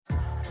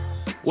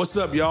What's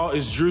up, y'all?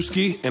 It's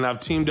Drewski, and I've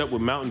teamed up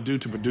with Mountain Dew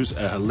to produce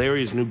a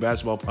hilarious new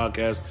basketball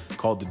podcast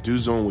called The Dew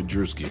Zone with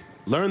Drewski.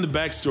 Learn the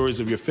backstories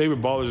of your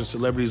favorite ballers and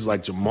celebrities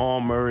like Jamal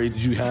Murray.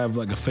 Did you have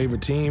like a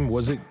favorite team?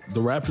 Was it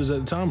the Raptors at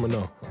the time or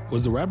no?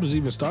 Was the Raptors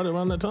even started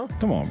around that time?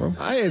 Come on, bro.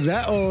 I ain't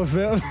that old,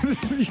 fam.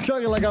 You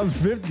talking like I'm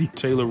 50.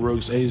 Taylor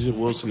Rooks, Asia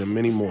Wilson, and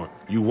many more.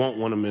 You won't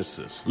want to miss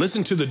this.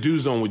 Listen to The Dew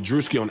Zone with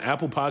Drewski on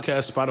Apple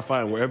Podcasts,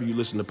 Spotify, and wherever you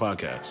listen to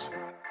podcasts.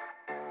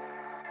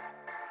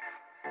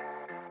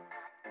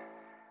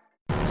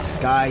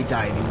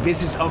 Skydiving.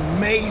 This is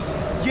amazing.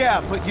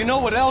 Yeah, but you know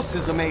what else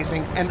is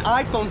amazing? An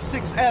iPhone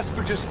 6S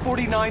for just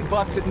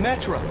 $49 at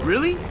Metro.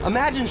 Really?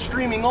 Imagine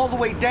streaming all the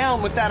way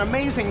down with that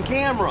amazing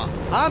camera.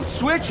 I'm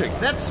switching.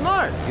 That's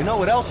smart. You know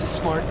what else is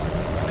smart?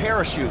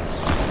 Parachutes.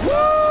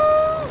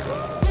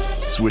 Woo!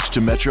 Switch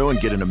to Metro and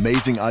get an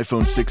amazing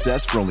iPhone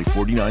 6S for only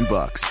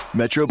 $49.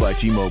 Metro by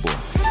T-Mobile.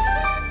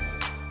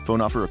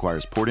 Phone offer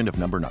requires port-in of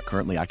number not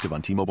currently active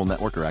on T-Mobile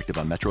network or active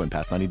on Metro in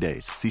past 90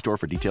 days. See store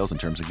for details and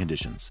terms and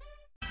conditions.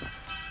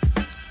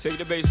 Take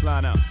the bass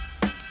line out.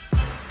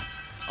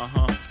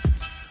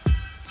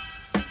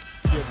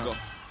 Go.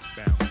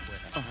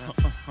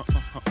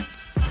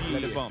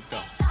 Let it bump,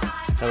 though.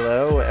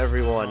 Hello,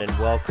 everyone, and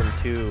welcome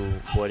to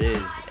what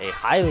is a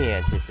highly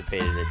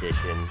anticipated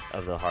edition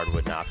of the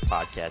Hardwood Knocks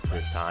podcast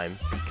this time,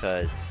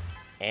 because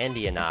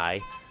Andy and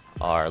I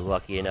are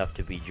lucky enough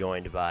to be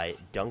joined by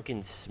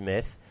Duncan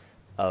Smith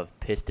of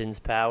Pistons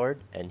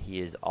Powered, and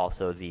he is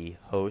also the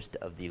host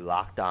of the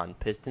Locked On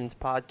Pistons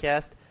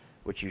podcast,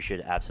 which you should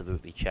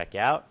absolutely check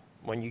out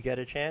when you get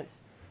a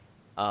chance.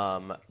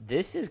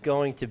 This is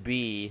going to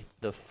be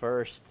the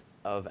first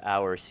of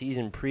our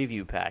season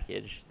preview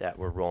package that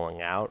we're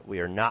rolling out. We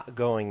are not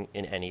going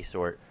in any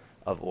sort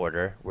of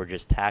order. We're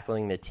just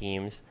tackling the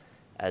teams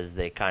as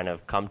they kind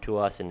of come to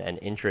us and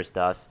interest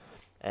us.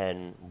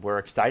 And we're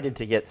excited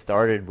to get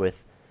started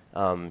with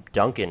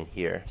Duncan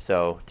here.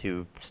 So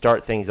to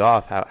start things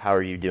off, how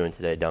are you doing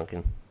today,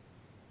 Duncan?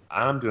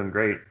 I'm doing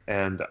great,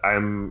 and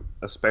I'm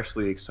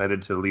especially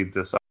excited to lead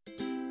this up.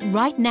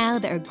 Right now,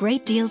 there are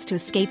great deals to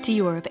escape to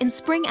Europe in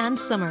spring and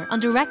summer on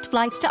direct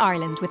flights to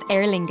Ireland with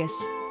Aer Lingus.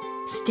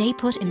 Stay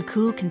put in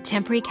cool,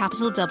 contemporary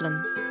capital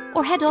Dublin,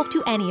 or head off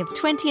to any of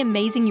 20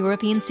 amazing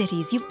European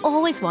cities you've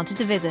always wanted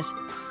to visit.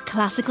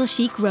 Classical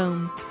chic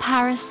Rome,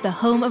 Paris, the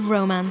home of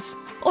romance,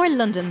 or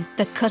London,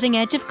 the cutting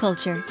edge of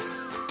culture.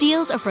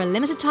 Deals are for a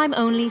limited time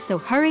only, so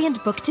hurry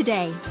and book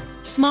today.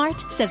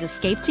 Smart says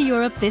escape to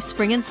Europe this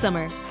spring and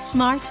summer.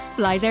 Smart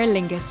flies Aer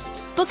Lingus.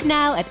 Book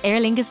now at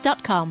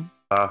aerlingus.com.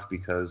 Off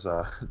because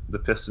the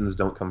Pistons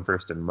don't come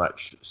first in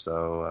much,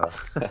 so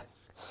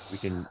we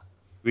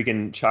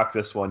can chalk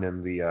this one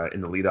in the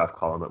leadoff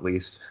column at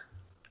least.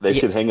 They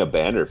should hang a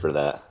banner for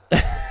that.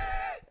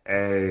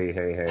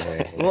 Hey.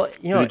 Well,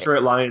 the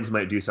Detroit Lions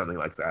might do something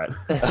like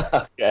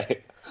that.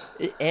 Okay.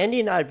 Andy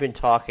and I had been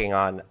talking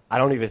on, I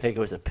don't even think it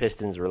was a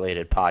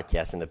Pistons-related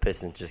podcast, and the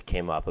Pistons just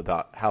came up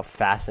about how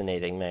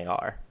fascinating they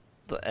are.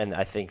 And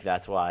I think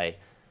that's why,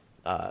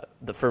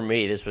 for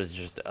me, this was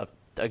just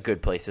a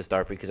good place to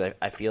start, because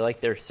I feel like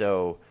there's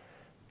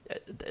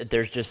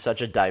just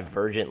such a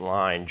divergent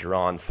line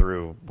drawn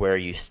through where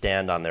you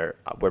stand on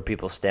where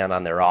people stand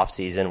on their off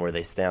season, where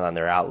they stand on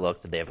their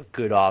outlook. Did they have a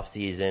good off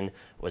season?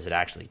 Was it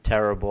actually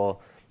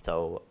terrible?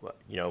 So,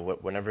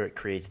 whenever it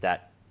creates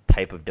that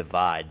type of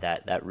divide,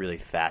 that really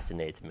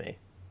fascinates me.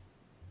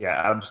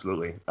 Yeah,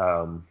 absolutely.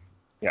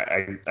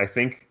 I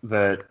think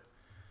that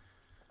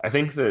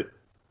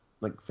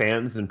like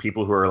fans and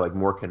people who are like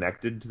more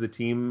connected to the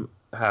team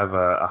have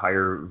a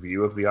higher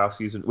view of the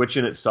offseason, which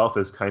in itself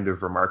is kind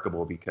of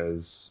remarkable,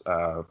 because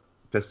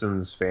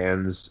Pistons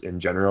fans in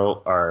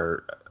general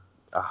are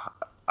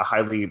a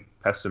highly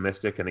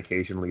pessimistic and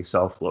occasionally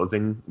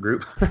self-loathing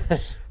group.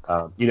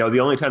 The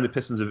only time the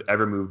Pistons have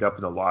ever moved up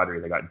in the lottery,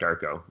 they got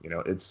Darko.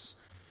 It's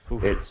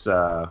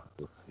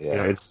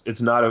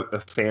not a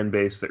fan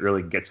base that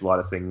really gets a lot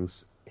of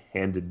things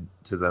handed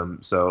to them.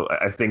 So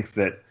I think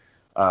that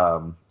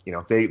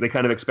they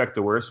kind of expect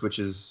the worst, which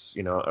is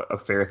a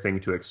fair thing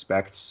to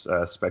expect,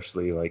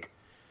 especially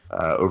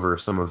over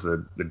some of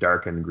the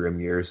dark and grim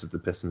years that the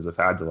Pistons have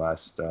had the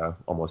last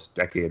almost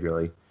decade,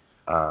 really.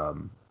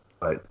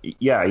 But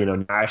yeah,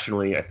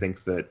 nationally, I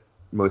think that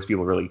most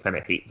people really kind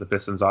of hate the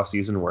Pistons off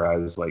season,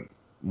 whereas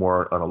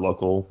more on a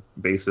local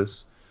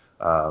basis.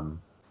 I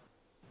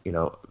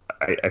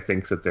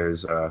think that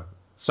there's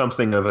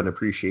something of an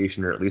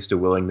appreciation, or at least a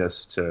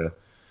willingness to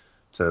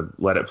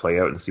let it play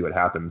out and see what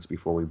happens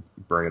before we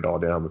burn it all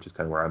down, which is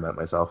kind of where I'm at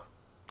myself.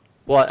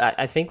 Well,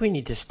 I think we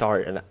need to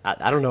start, and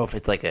I don't know if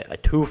it's like a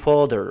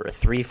twofold or a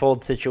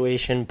threefold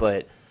situation,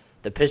 but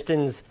the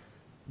Pistons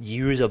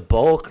use a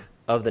bulk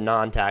of the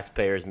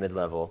non-taxpayers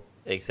mid-level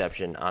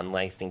exception on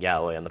Langston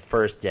Galloway on the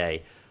first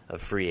day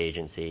of free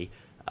agency.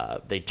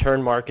 They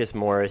turn Marcus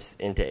Morris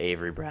into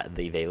Avery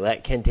Bradley. They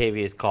let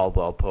Kentavious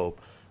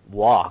Caldwell-Pope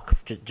walk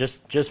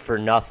just for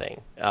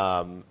nothing.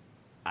 I'm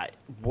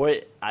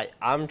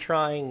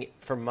trying,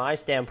 from my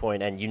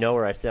standpoint, and you know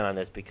where I stand on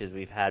this because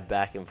we've had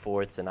back and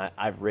forths, and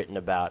I've written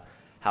about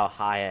how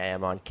high I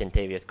am on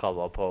Kentavious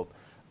Caldwell-Pope.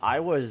 I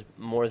was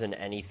more than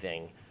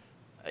anything,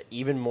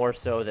 even more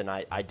so than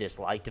I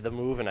disliked the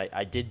move, and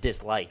I did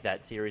dislike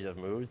that series of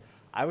moves.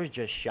 I was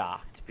just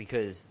shocked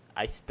because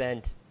I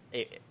spent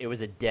it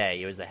was a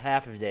day, it was a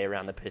half of a day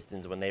around the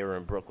Pistons when they were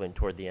in Brooklyn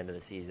toward the end of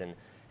the season,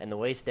 and the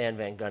way Stan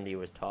Van Gundy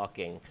was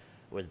talking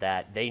was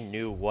that they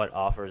knew what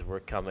offers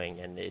were coming,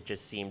 and it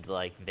just seemed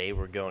like they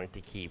were going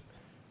to keep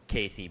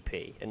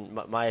KCP. And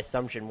my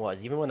assumption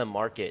was, even when the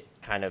market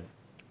kind of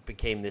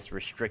became this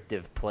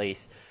restrictive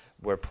place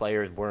where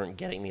players weren't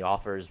getting the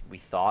offers we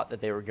thought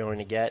that they were going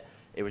to get,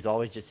 it was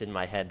always just in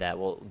my head that,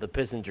 well, the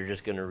Pistons are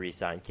just going to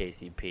re-sign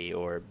KCP,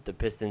 or the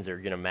Pistons are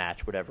going to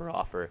match whatever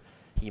offer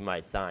he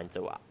might sign.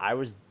 So I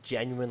was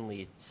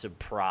genuinely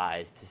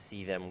surprised to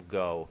see them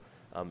go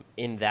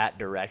in that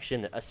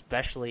direction,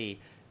 especially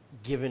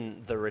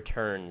given the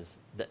returns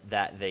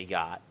that they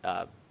got.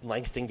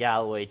 Langston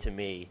Galloway, to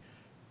me,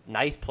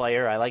 nice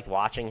player. I liked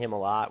watching him a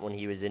lot when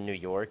he was in New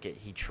York.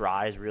 He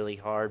tries really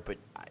hard, but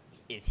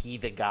is he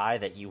the guy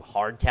that you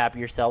hard cap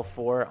yourself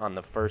for on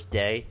the first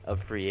day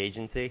of free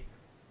agency?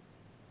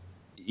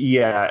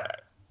 Yeah,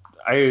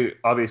 I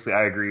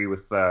agree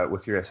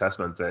with your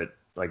assessment that,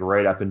 like,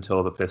 right up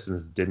until the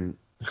Pistons didn't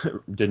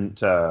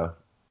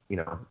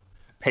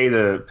pay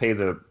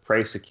the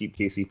price to keep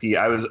KCP,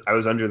 I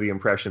was under the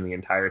impression the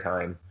entire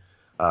time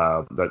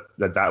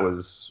that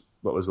was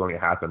what was going to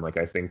happen. Like,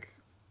 I think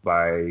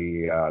by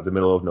the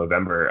middle of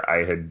November,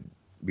 I had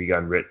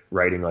begun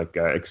writing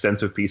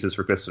extensive pieces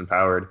for Piston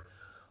Powered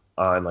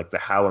on like the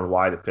how and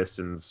why the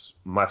Pistons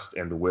must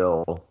and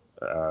will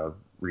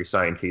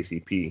re-sign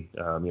KCP.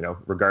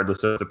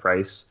 Regardless of the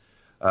price,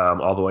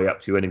 all the way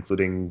up to it,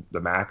 including the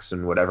max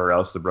and whatever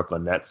else the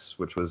Brooklyn Nets,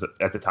 which was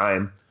at the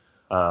time,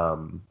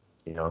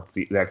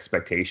 the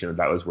expectation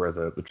that was where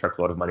the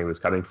truckload of money was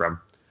coming from.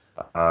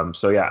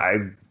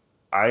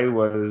 I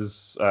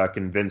was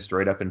convinced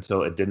right up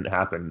until it didn't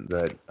happen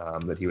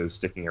that he was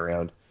sticking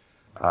around.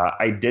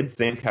 I did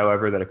think,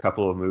 however, that a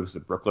couple of moves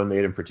that Brooklyn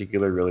made in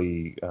particular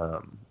really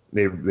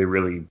they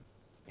really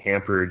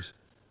hampered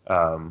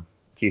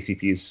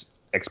KCP's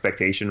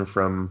expectation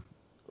from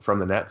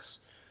the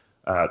Nets.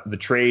 The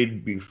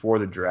trade before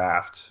the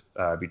draft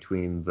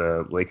between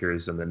the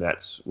Lakers and the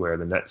Nets, where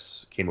the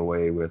Nets came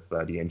away with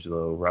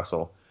D'Angelo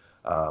Russell,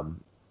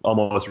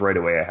 almost right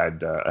away I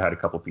had a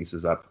couple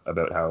pieces up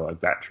about how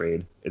that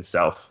trade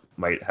itself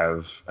might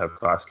have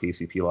cost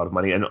KCP a lot of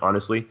money. And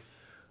honestly,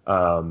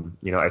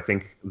 I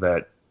think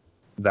that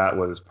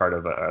was part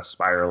of a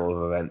spiral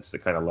of events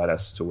that kind of led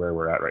us to where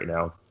we're at right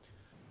now.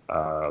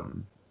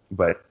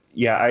 But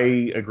yeah,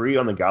 I agree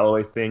on the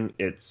Galloway thing.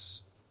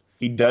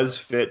 He does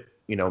fit,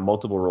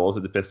 multiple roles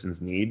that the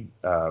Pistons need.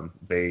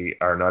 They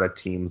are not a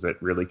team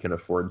that really can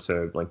afford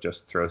to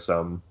just throw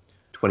some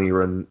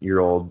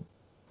 20-year-old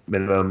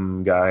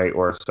minimum guy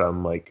or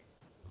some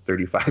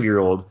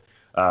 35-year-old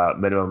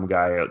minimum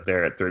guy out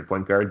there at third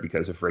point guard,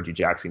 because if Reggie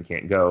Jackson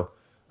can't go,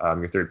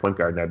 your third point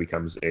guard now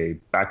becomes a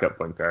backup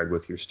point guard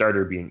with your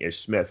starter being Ish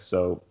Smith.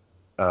 So,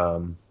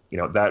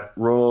 that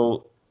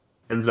role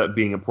ends up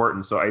being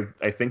important. So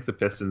I think the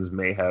Pistons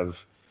may have,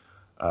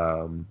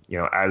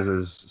 as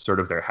is sort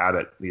of their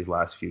habit these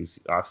last few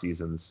off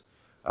seasons,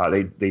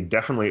 they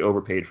definitely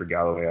overpaid for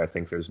Galloway. I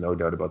think there's no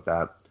doubt about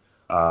that.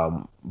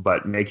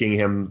 But making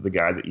him the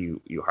guy that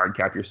you hard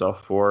cap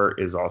yourself for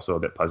is also a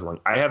bit puzzling.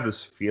 I have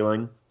this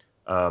feeling,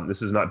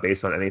 this is not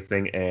based on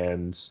anything,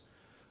 and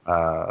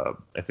I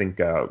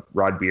think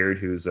Rod Beard,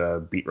 who's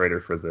a beat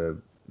writer for the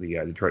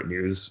Detroit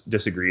News,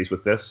 disagrees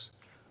with this.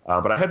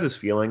 But I have this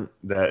feeling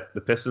that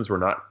the Pistons were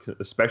not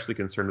especially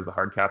concerned with the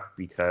hard cap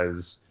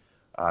because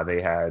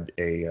they had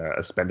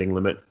a spending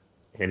limit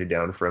handed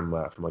down from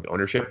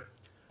ownership.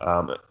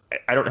 I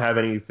don't have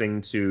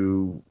anything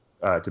to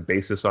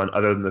base this on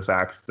other than the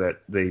fact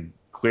that they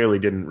clearly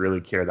didn't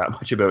really care that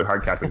much about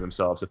hard capping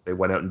themselves if they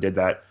went out and did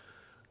that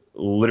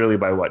literally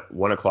by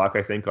 1 o'clock,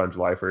 I think, on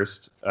July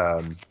 1st.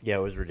 Yeah,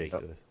 it was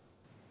ridiculous.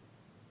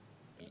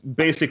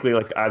 Basically,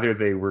 either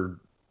they were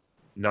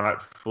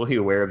not fully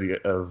aware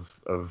of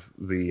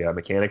the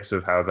mechanics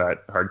of how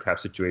that hard cap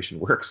situation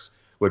works,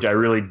 which I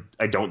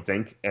don't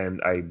think, and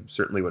I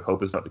certainly would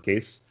hope is not the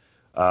case,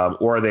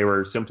 or they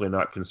were simply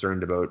not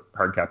concerned about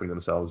hard capping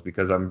themselves,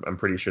 because I'm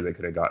pretty sure they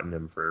could have gotten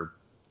him for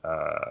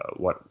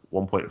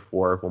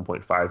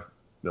 $1.5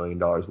 million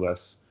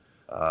less,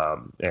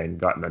 and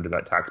gotten under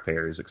that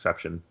taxpayer's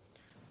exception.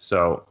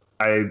 So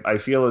I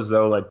feel as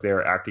though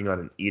they're acting on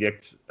an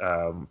edict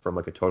from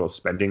a total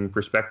spending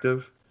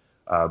perspective,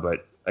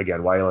 but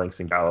again, why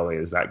Langston Galloway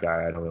is that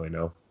guy, I don't really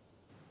know.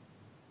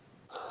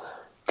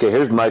 Okay,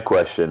 here's my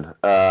question.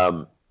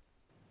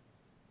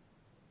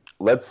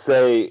 Let's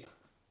say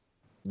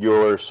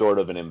you're sort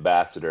of an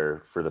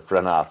ambassador for the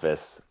front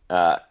office.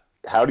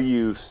 How do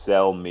you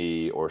sell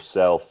me or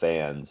sell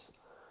fans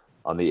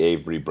on the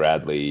Avery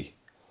Bradley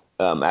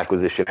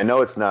acquisition? I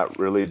know it's not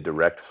really a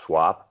direct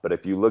swap, but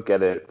if you look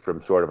at it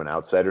from sort of an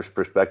outsider's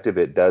perspective,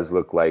 it does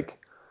look like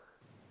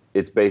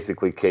it's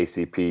basically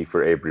KCP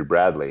for Avery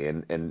Bradley.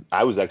 And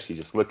I was actually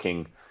just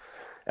looking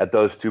at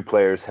those two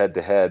players head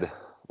to head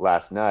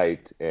last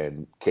night,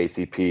 and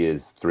KCP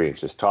is 3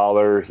 inches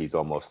taller. He's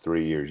almost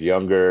 3 years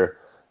younger.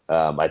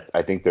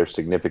 I think there's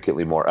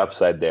significantly more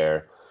upside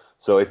there.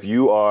 So if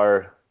you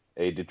are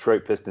a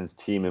Detroit Pistons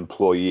team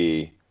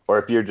employee, or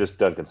if you're just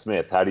Duncan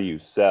Smith, how do you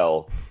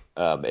sell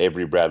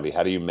Avery Bradley?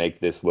 How do you make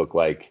this look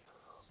like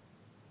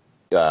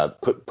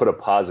put a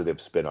positive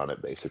spin on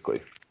it,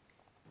 basically?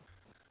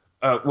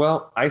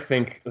 Well, I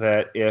think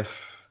that if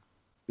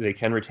they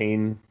can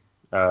retain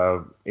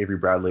Avery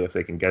Bradley, if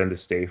they can get him to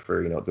stay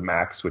for the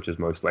max, which is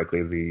most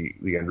likely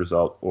the end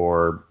result,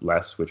 or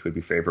less, which would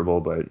be favorable,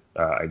 but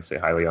I'd say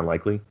highly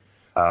unlikely.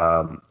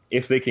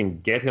 If they can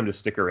get him to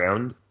stick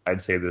around,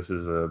 I'd say this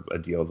is a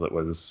deal that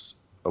was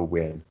a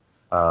win.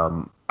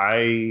 Part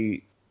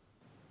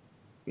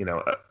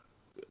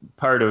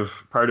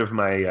of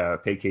my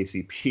pay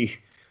KCP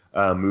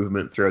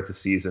movement throughout the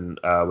season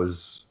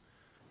was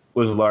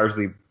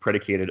largely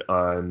predicated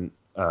on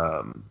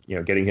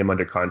getting him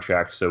under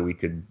contract so we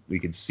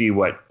could see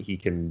what he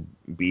can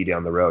be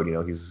down the road.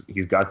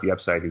 He's got the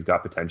upside, he's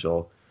got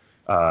potential,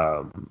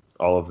 all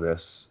of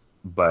this,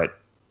 but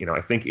I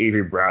think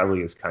Avery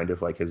Bradley is kind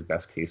of like his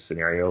best case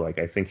scenario. Like,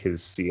 I think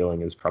his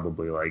ceiling is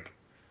probably like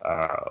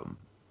an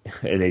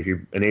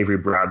Avery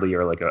Bradley,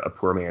 or like a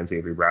poor man's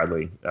Avery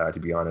Bradley, to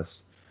be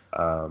honest.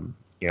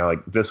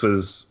 Like, this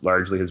was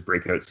largely his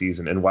breakout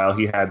season, and while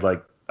he had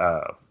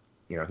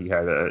he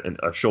had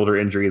a shoulder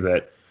injury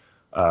that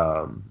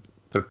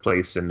took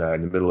place in the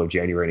middle of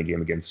January in a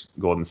game against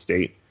Golden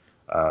State.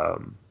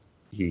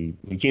 He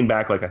came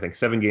back I think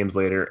 7 games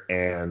later,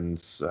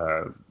 and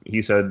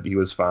he said he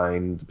was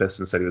fine. The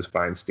Pistons said he was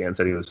fine. Stan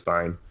said he was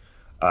fine.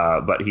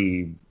 But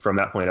he, from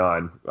that point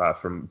on,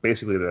 from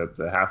basically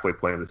the halfway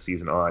point of the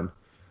season on,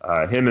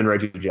 him and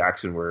Reggie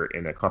Jackson were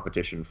in a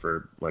competition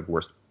for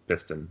worst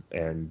Piston,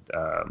 and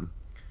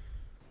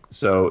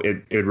so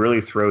it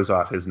really throws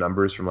off his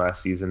numbers from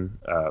last season.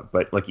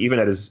 But even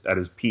at his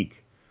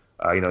peak,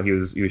 he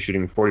was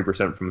shooting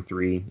 40% from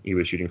 3. He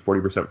was shooting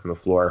 40% from the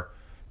floor,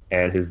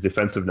 and his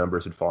defensive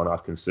numbers had fallen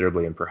off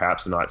considerably, and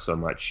perhaps not so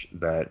much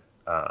that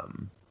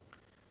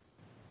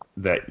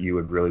that you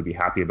would really be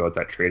happy about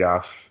that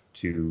trade-off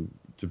to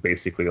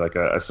basically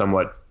a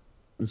somewhat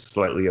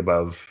slightly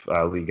above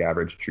league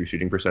average true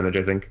shooting percentage,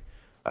 I think.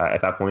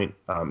 At that point,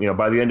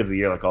 by the end of the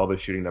year, all of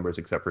his shooting numbers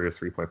except for his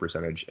 3-point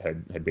percentage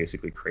had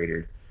basically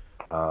cratered.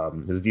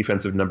 His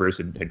defensive numbers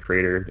had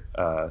cratered.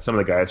 Some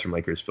of the guys from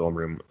Lakers Film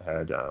Room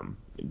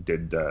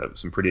did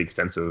some pretty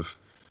extensive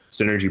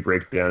synergy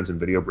breakdowns and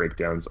video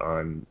breakdowns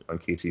on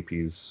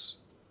KCP's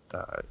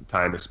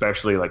time,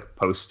 especially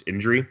post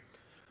injury.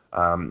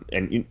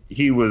 And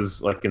he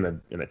was in the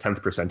 10th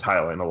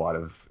percentile in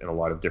a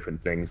lot of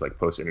different things,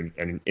 post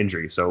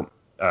injury. So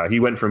he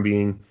went from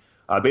being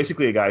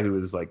basically a guy who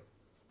was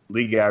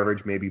league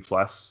average, maybe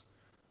plus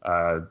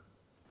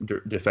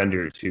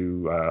defender,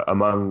 to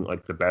among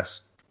the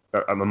best,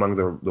 among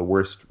the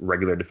worst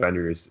regular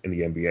defenders in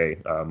the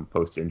NBA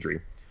post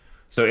injury.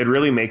 So it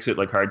really makes it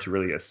hard to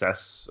really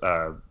assess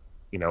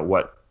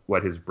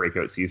what his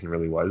breakout season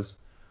really was.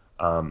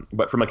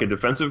 But from a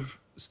defensive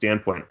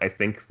standpoint, I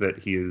think that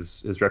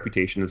his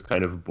reputation is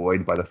kind of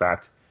buoyed by the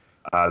fact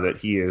that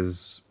he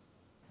was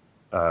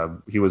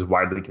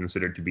widely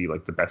considered to be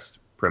the best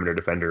perimeter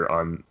defender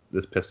on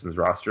this Pistons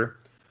roster.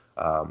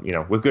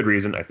 With good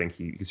reason. I think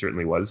he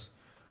certainly was.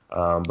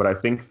 But I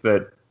think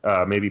that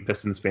maybe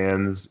Pistons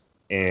fans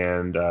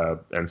and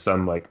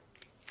some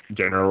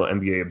general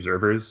NBA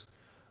observers,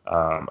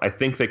 I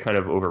think they kind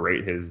of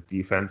overrate his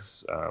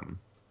defense.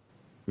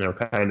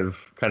 Kind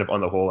of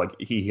on the whole,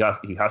 he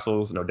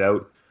hustles, no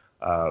doubt.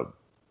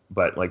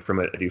 But from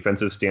a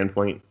defensive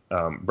standpoint,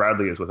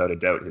 Bradley is without a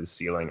doubt his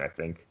ceiling, I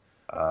think.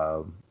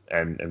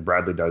 And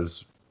Bradley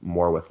does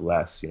more with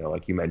less.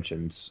 Like you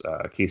mentioned,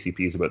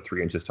 KCP is about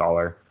 3 inches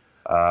taller.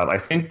 I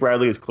think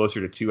Bradley is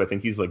closer to 2. I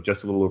think he's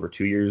just a little over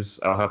 2 years.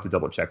 I'll have to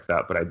double check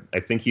that, but I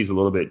think he's a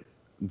little bit,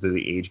 the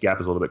age gap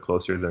is a little bit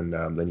closer than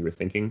you were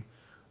thinking.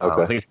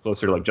 Okay. I think it's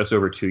closer to just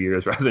over 2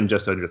 years rather than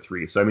just under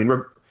 3. So I mean,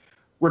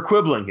 we're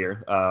quibbling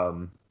here,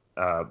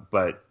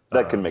 but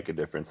that can make a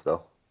difference,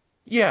 though.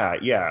 Yeah.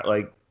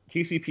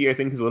 KCP, I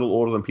think, is a little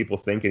older than people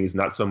think, and he's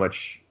not so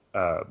much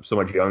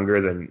younger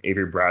than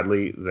Avery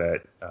Bradley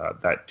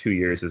that 2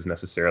 years is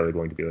necessarily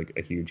going to be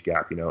a huge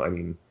gap. I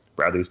mean,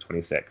 Bradley's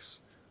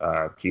 26.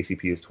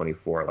 KCP is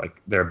 24.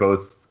 They're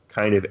both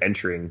kind of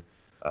entering,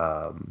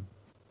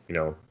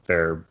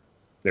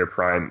 their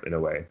prime in a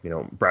way.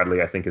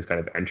 Bradley, I think, has kind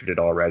of entered it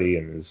already,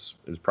 and is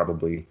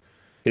probably,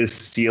 his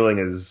ceiling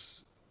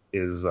is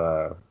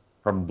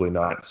probably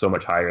not so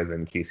much higher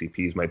than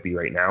KCP's might be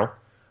right now.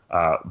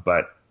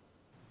 But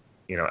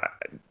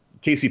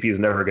KCP is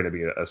never going to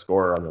be a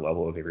scorer on the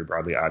level of Avery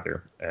Bradley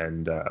either.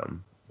 And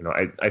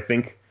I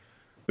think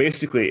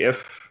basically,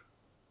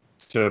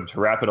 to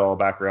wrap it all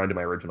back around to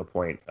my original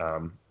point,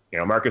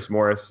 Marcus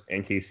Morris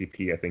and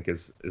KCP, I think,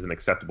 is an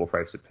acceptable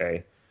price to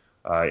pay.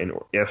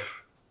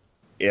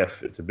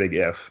 If it's a big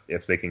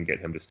if they can get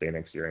him to stay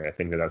next year. And I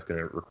think that's going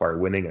to require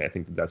winning, and I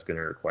think that's going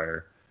to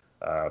require,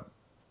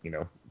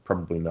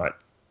 probably not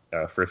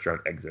first-round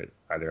exit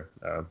either.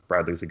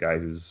 Bradley's a guy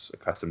who's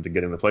accustomed to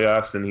getting the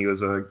playoffs, and he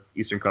was a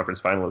Eastern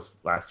Conference finalist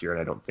last year,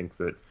 and I don't think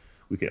that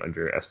we can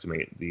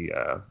underestimate the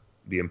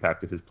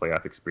impact that his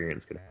playoff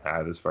experience can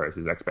have as far as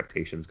his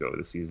expectations go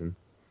this season.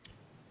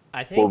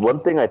 Well,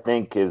 one thing I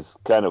think is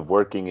kind of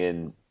working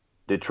in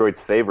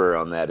Detroit's favor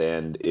on that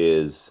end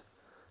is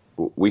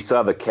we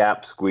saw the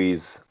cap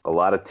squeeze a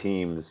lot of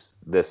teams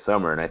this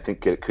summer, and I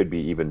think it could be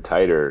even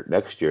tighter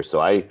next year. So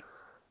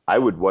I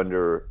would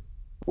wonder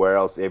where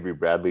else Avery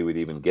Bradley would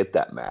even get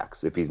that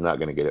max if he's not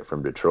going to get it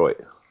from Detroit.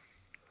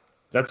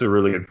 That's a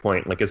really good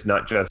point. Like, it's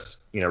not just,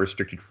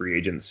 restricted free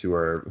agents who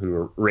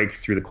are raked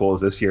through the coals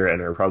this year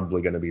and are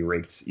probably going to be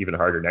raked even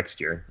harder next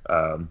year.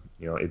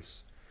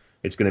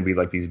 It's going to be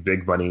like these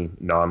big money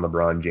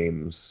non-LeBron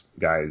James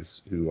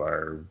guys who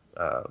are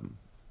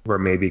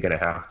maybe going to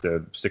have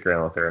to stick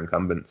around with their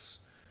incumbents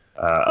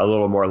a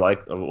little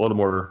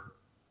more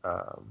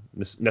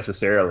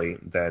necessarily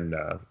than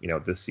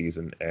this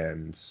season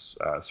and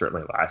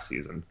certainly last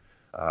season.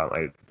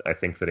 I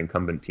think that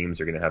incumbent teams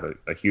are going to have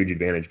a huge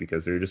advantage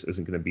because there just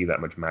isn't going to be that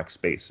much max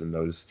space, and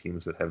those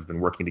teams that have been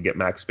working to get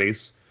max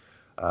space,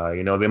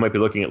 they might be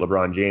looking at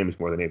LeBron James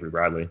more than Avery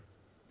Bradley.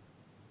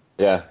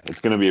 Yeah, it's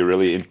going to be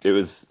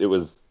it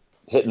was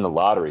hitting the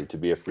lottery to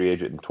be a free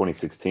agent in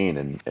 2016,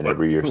 and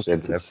every year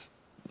since it's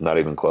not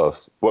even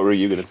close. What were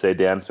you going to say,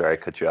 Dan? Sorry, I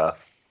cut you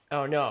off.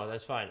 Oh, no,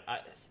 that's fine.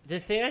 The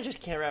thing I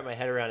just can't wrap my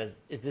head around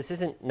is this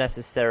isn't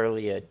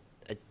necessarily a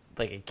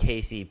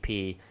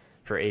KCP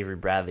for Avery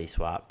Bradley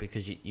swap,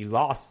 because you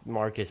lost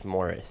Marcus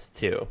Morris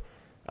too,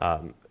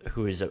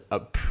 who is a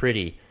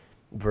pretty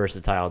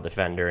versatile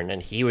defender,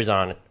 and he was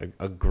on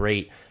a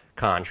great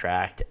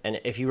contract. And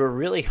if you were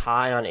really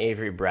high on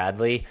Avery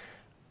Bradley,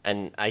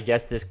 and I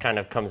guess this kind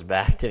of comes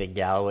back to the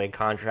Galloway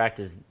contract,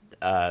 is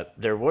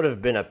there would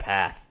have been a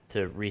path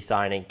to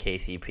re-signing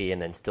KCP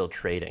and then still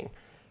trading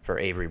for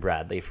Avery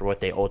Bradley for what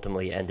they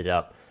ultimately ended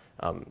up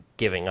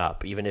giving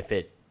up, even if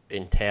it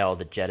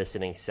entailed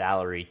jettisoning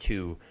salary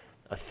to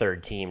a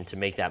third team to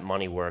make that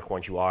money work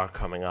once you are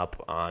coming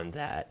up on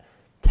that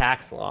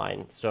tax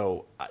line.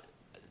 So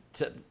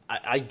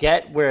I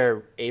get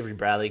where Avery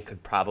Bradley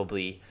could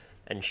probably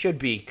and should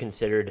be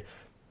considered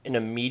an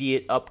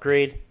immediate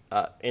upgrade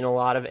in a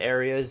lot of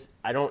areas.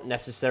 I don't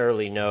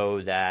necessarily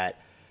know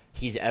that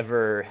he's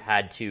ever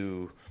had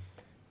to,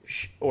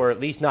 or at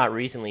least not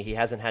recently, he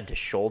hasn't had to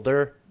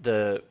shoulder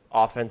the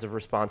offensive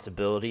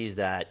responsibilities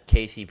that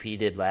KCP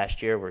did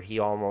last year, where he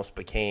almost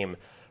became,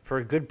 for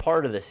a good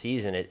part of the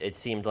season, it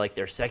seemed like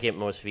their second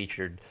most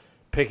featured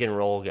pick and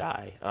roll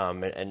guy.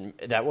 And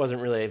that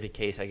wasn't really the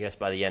case, I guess,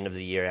 by the end of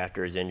the year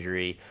after his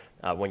injury,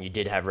 when you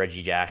did have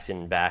Reggie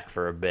Jackson back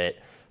for a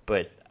bit.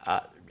 But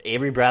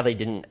Avery Bradley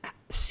didn't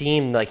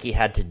seem like he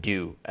had to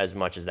do as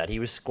much as that. He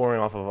was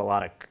scoring off of a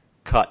lot of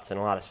cuts and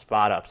a lot of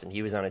spot ups, and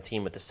he was on a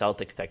team with the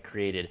Celtics that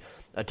created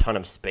a ton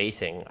of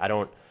spacing. I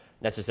don't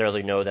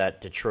necessarily know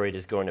that Detroit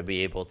is going to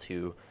be able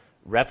to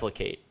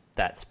replicate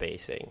that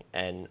spacing,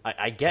 and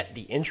I get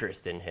the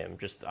interest in him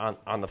just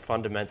on the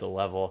fundamental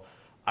level.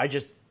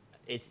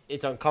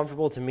 It's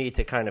uncomfortable to me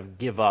to kind of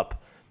give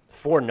up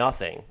for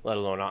nothing, let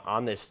alone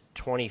on this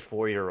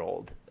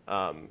 24-year-old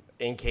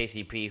in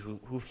KCP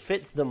who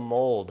fits the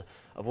mold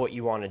of what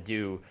you want to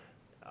do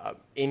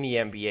in the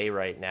NBA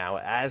right now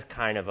as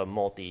kind of a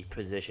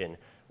multi-position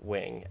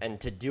wing, and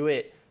to do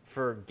it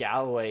for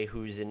Galloway,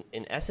 who's in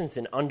essence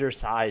an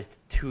undersized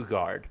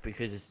two-guard,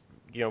 because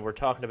we're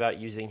talking about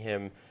using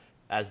him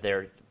as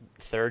their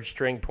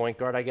third-string point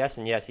guard, I guess.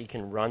 And yes, he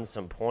can run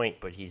some point,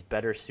 but he's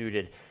better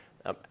suited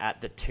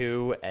at the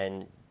two.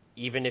 And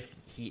even if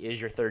he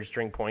is your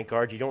third-string point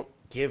guard, you don't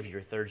give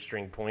your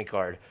third-string point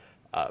guard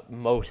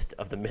most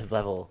of the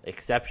mid-level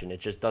exception. It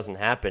just doesn't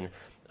happen,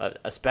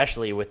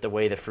 especially with the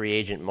way the free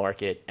agent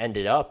market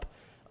ended up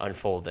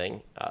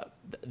unfolding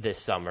this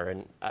summer.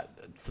 And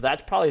so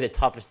that's probably the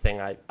toughest thing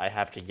I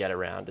have to get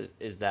around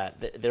is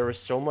that there was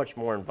so much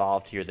more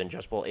involved here than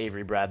just, well,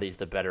 Avery Bradley's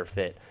the better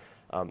fit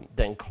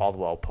than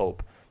Caldwell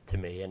Pope to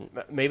me. And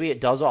maybe it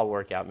does all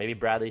work out. Maybe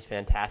Bradley's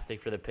fantastic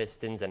for the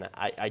Pistons, and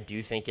I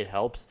do think it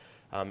helps,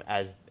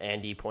 as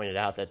Andy pointed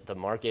out, that the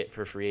market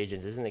for free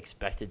agents isn't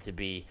expected to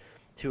be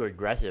too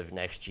aggressive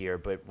next year.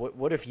 But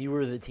what if you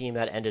were the team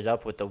that ended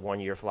up with the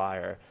one-year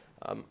flyer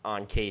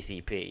on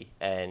KCP?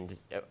 And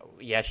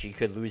yes, you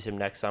could lose him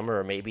next summer,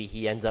 or maybe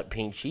he ends up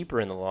being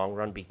cheaper in the long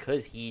run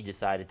because he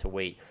decided to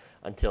wait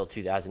until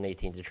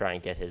 2018 to try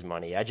and get his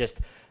money.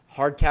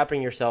 Hard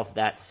capping yourself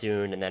that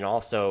soon, and then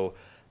also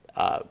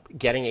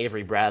getting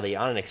Avery Bradley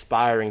on an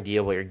expiring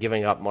deal while you're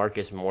giving up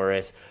Marcus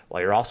Morris,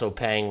 while you're also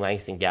paying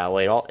Langston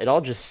Galloway. It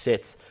all just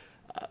sits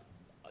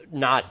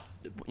not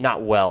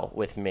well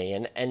with me.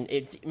 And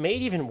it's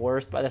made even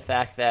worse by the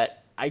fact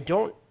that I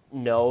don't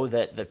know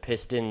that the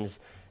Pistons,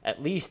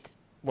 at least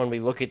when we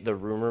look at the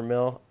rumor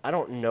mill, I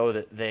don't know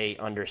that they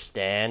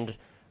understand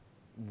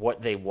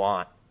what they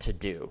want to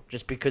do.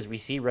 Just because we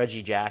see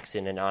Reggie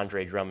Jackson and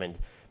Andre Drummond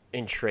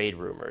in trade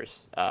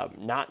rumors,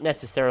 not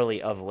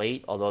necessarily of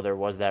late, although there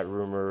was that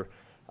rumor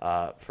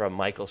from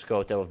Michael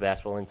Scotto of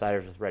Basketball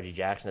Insiders with Reggie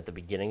Jackson at the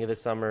beginning of the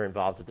summer,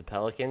 involved with the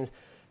Pelicans.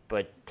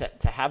 But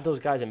to have those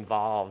guys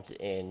involved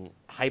in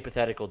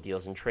hypothetical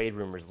deals and trade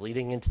rumors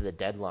leading into the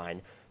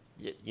deadline,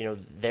 you know,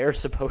 they're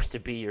supposed to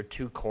be your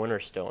two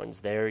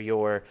cornerstones. They're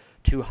your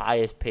two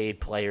highest paid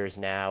players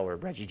now, or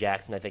Reggie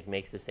Jackson, I think,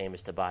 makes the same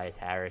as Tobias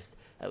Harris,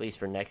 at least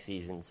for next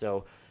season.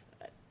 So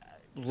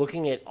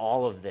looking at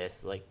all of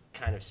this, like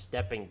kind of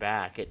stepping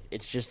back,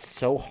 it's just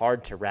so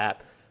hard to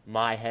wrap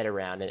my head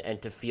around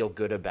and to feel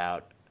good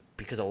about,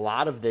 because a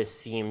lot of this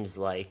seems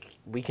like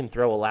we can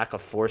throw a lack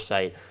of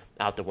foresight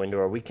out the window,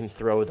 or we can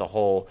throw the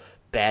whole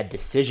bad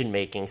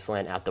decision-making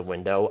slant out the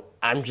window.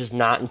 I'm just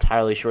not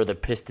entirely sure the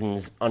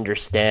Pistons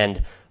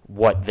understand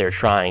what they're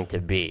trying to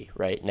be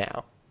right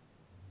now.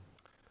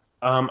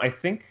 I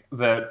think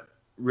that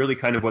really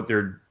kind of what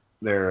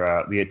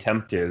the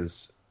attempt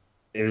is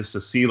to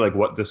see like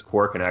what this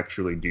core can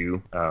actually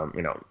do.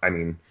 You know, I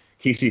mean,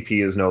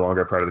 KCP is no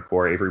longer part of the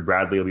core. Avery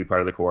Bradley will be part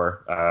of the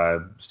core.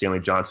 Stanley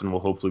Johnson will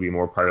hopefully be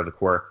more part of the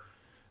core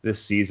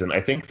this season.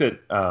 I think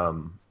that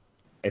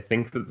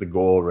the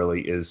goal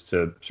really is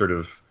to sort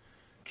of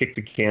kick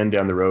the can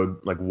down the road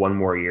like one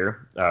more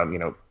year. You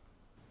know,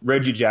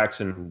 Reggie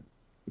Jackson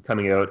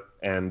coming out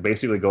and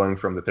basically going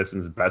from the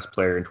Pistons' best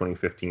player in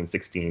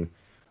 2015-16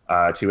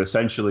 to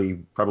essentially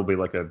probably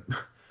like a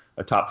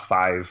top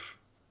five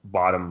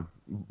bottom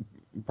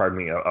five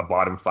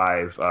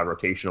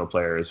rotational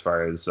player as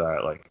far as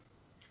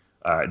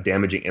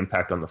damaging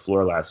impact on the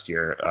floor last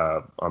year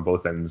on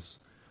both ends.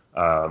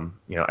 You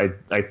know,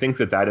 I think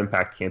that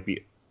impact can't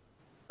be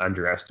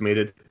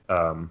underestimated.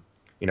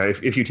 You know,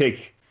 if you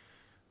take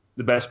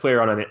the best player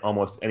on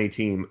almost any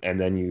team and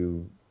then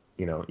you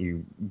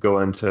go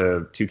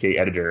into 2K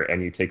editor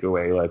and you take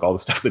away like all the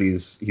stuff that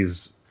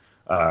he's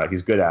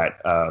good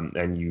at,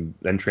 and you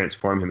then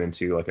transform him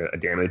into like a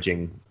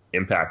damaging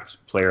impact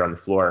player on the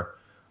floor,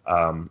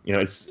 you know,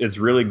 it's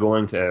really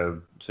going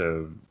to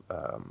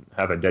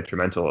have a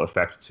detrimental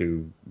effect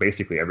to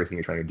basically everything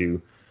you're trying to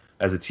do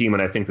as a team.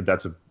 And I think that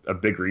that's a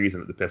big reason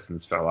that the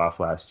Pistons fell off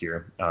last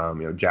year.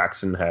 You know,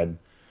 Jackson had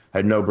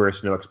no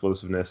burst, no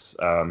explosiveness.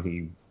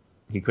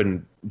 He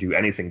couldn't do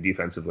anything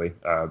defensively.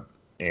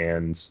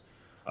 And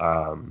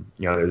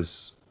you know,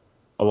 there's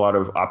a lot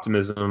of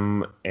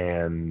optimism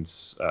and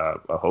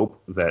a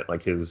hope that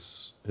like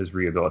his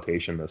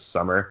rehabilitation this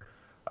summer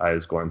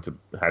is going to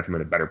have him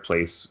in a better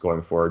place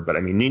going forward. But I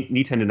mean,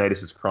 knee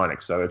tendonitis is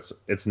chronic, so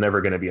it's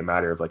never going to be a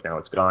matter of like now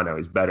it's gone, now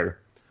he's better.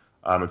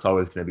 It's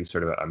always going to be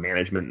sort of a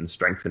management and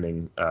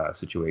strengthening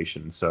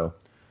situation. So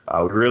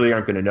we really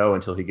aren't going to know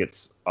until he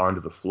gets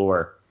onto the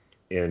floor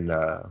in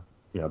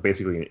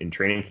basically in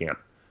training camp,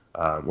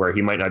 where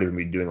he might not even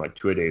be doing like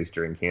 2-a-days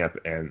during camp,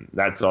 and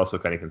that's also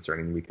kind of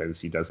concerning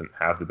because he doesn't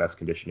have the best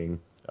conditioning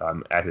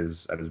at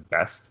his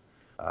best.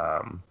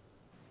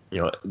 You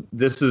know,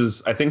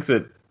 I think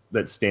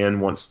that Stan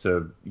wants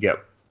to get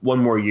one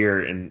more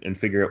year and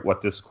figure out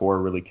what this core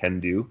really can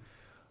do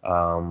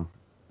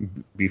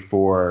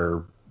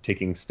before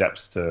taking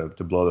steps to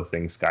blow the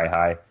thing sky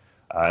high.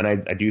 And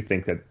I do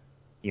think that,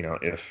 you know,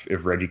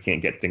 if Reggie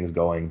can't get things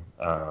going,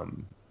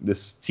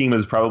 this team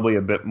is probably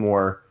a bit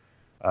more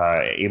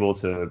able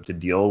to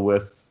deal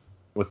with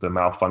the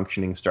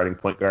malfunctioning starting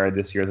point guard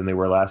this year than they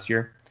were last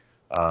year.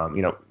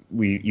 You know,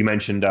 you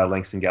mentioned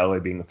Langston Galloway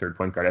being the third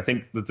point guard. I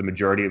think that the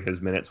majority of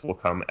his minutes will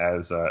come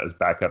as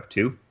backup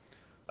too,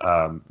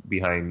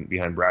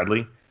 behind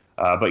Bradley.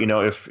 But you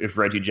know, if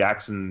Reggie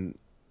Jackson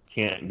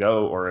can't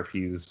go, or if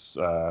he's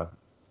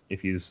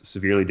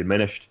severely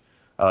diminished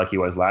like he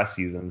was last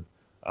season,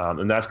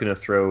 and that's going to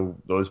throw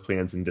those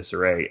plans in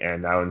disarray.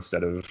 And now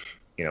instead of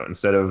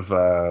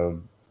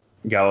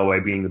Galloway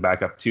being the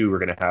backup two, we're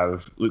going to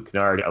have Luke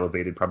Kennard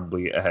elevated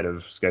probably ahead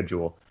of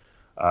schedule.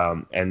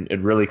 And it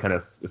really kind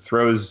of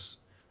throws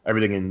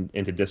everything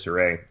into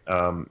disarray.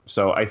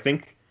 So I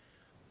think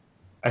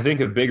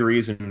a big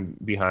reason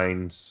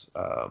behind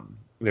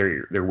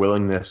their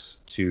willingness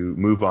to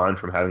move on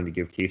from having to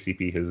give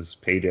KCP his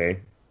payday,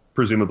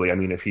 presumably, I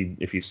mean, if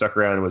he stuck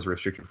around and was a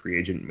restricted free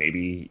agent,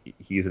 maybe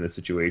he's in a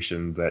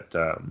situation that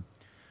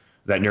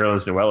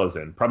Nerlens Noel is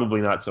in.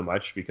 Probably not so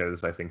much,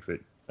 because I think that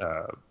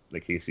the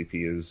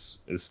KCP is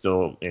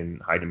still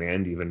in high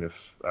demand, even if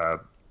a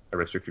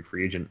restricted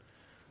free agent.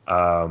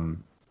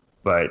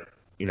 But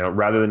you know,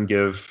 rather than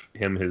give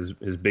him his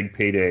big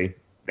payday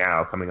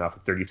now, coming off a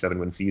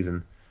 37-win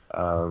season,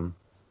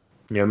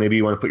 you know, maybe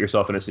you want to put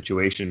yourself in a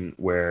situation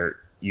where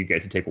you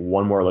get to take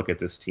one more look at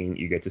this team.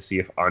 You get to see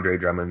if Andre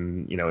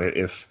Drummond, you know,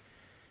 if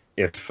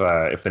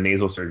the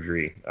nasal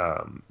surgery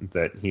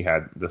that he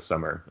had this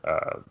summer.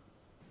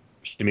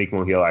 Shamik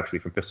Mohil, actually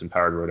from Piston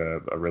Powered,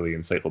 wrote a really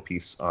insightful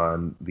piece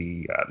on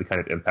the kind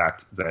of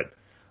impact that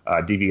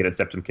deviated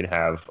septum can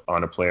have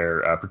on a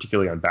player,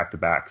 particularly on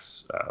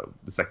back-to-backs,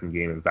 the second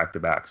game of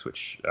back-to-backs,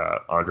 which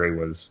Andre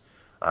was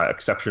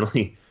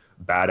exceptionally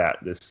bad at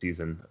this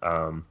season.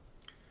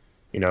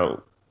 You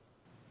know,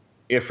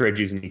 if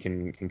Reggie's knee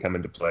can come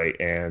into play,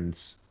 and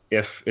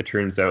if it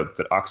turns out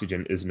that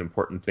oxygen is an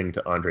important thing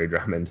to Andre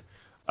Drummond,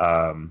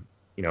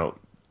 you know,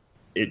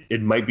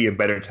 it might be a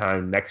better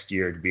time next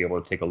year to be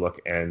able to take a look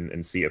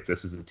and see if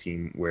this is a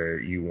team where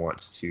you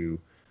want to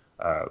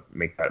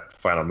make that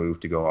final move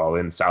to go all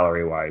in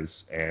salary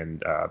wise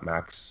and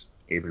max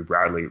Avery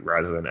Bradley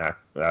rather than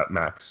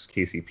max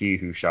KCP,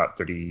 who shot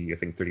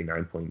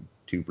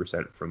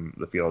 39.2% from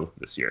the field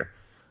this year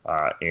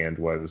and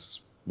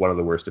was one of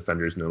the worst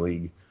defenders in the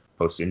league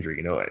post injury.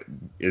 You know,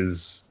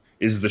 is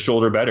the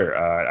shoulder better?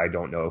 I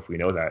don't know if we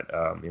know that.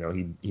 You know,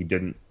 he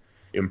didn't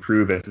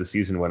improve as the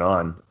season went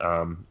on.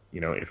 You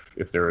know,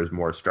 if there is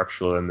more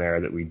structural in there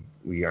that we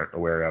aren't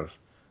aware of,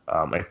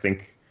 I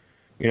think,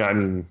 you know, I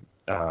mean,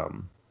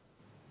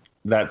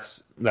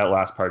 that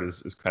last part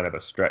is kind of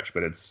a stretch,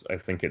 but I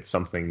think it's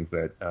something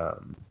that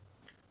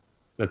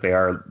that they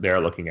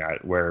are looking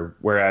at.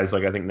 Whereas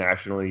like I think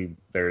nationally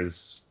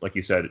there's, like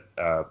you said,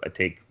 a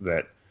take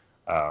that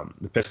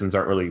the Pistons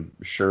aren't really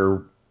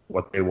sure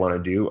what they want to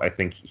do. I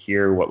think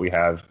here what we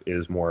have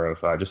is more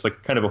of just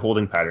like kind of a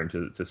holding pattern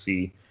to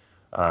see,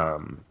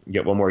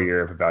 get one more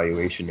year of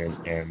evaluation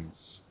and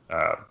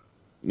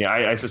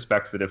I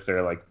suspect that if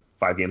they're like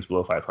 5 games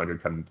below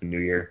 500 coming to the new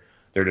year,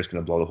 they're just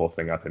going to blow the whole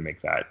thing up and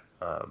make that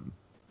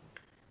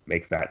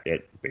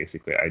it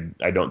basically.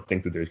 I don't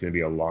think that there's going to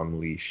be a long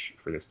leash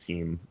for this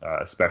team,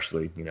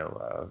 especially, you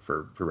know,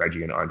 for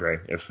Reggie and Andre.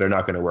 If they're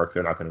not going to work,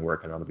 they're not going to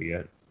work, and that'll be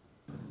it.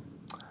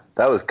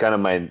 That was kind of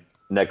my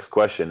next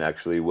question,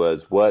 actually,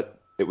 was what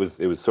it was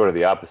sort of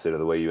the opposite of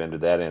the way you ended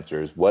that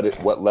answer. Is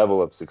what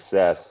level of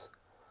success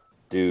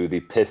do the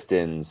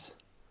Pistons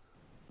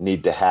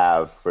need to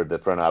have for the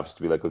front office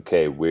to be like,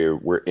 okay,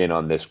 we're in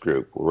on this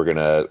group. We're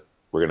gonna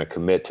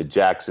commit to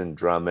Jackson,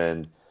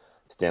 Drummond,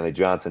 Stanley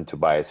Johnson,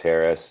 Tobias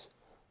Harris,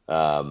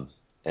 and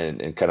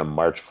kind of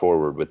march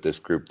forward with this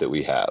group that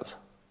we have.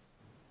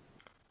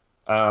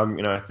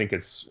 You know, I think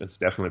it's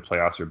definitely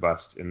playoffs or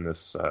bust in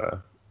this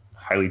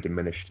highly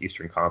diminished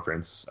Eastern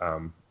Conference.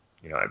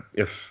 You know,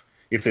 if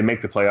they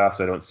make the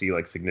playoffs, I don't see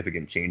like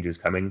significant changes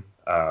coming.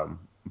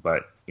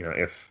 But you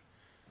know,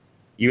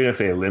 even if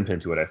they limp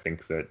into it, I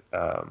think that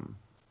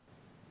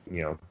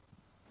you know,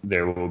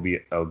 there will be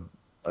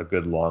a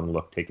good long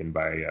look taken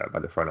by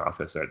the front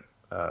office at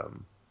a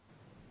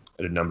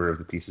number of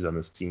the pieces on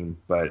this team.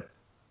 But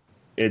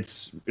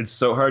it's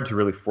so hard to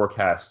really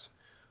forecast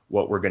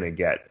what we're going to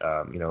get.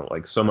 You know,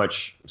 like so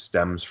much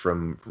stems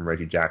from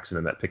Reggie Jackson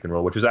and that pick and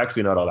roll, which was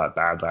actually not all that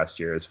bad last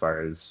year as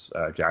far as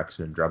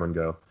Jackson and Drummond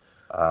go.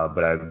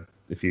 But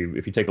if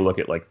you take a look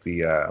at like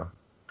the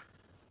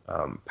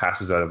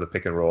passes out of the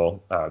pick and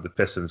roll, the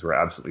Pistons were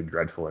absolutely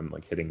dreadful in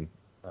like hitting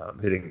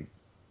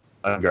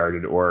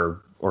unguarded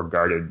or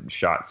guarded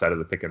shots out of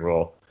the pick and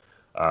roll,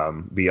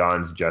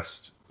 beyond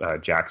just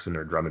Jackson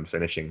or Drummond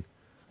finishing.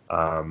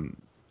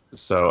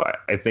 So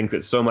I think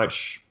that so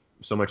much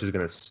is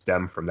going to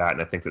stem from that,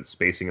 and I think that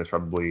spacing is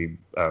probably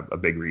a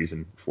big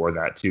reason for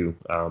that too.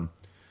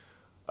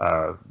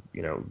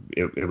 You know,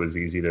 it was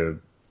easy to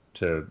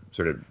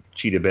sort of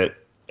cheat a bit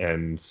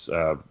and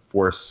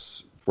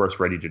force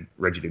Reggie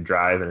to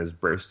drive, and his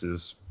burst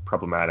is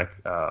problematic.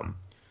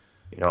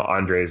 You know,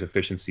 Andre's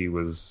efficiency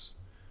was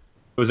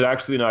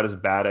actually not as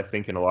bad, I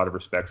think, in a lot of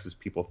respects as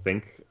people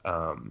think.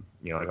 You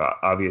know, like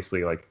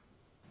obviously, like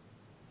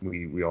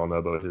we all know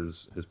about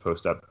his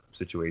post up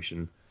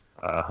situation.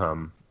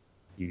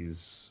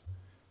 Is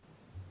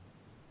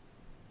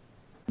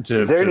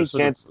there any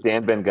chance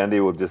Stan Van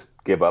Gundy will just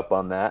give up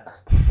on that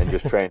and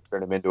just try and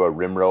turn him into a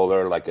rim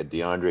roller like a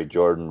DeAndre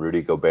Jordan,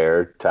 Rudy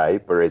Gobert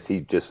type, or is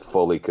he just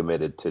fully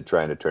committed to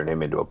trying to turn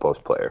him into a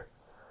post player?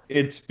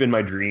 It's been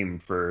my dream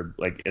for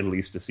like at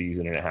least a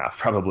season and a half,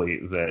 probably,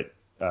 that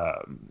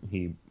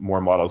he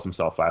more models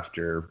himself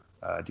after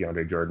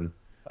DeAndre Jordan.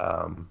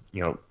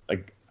 You know,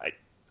 like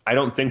I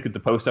don't think that the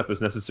post up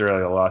is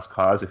necessarily a lost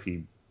cause if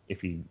he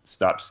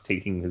stops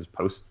taking his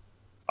post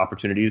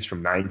opportunities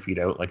from 9 feet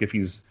out. Like if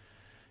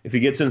he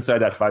gets inside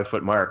that 5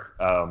 foot mark,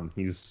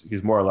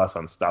 he's more or less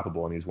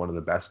unstoppable, and he's one of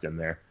the best in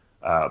there.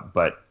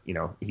 But you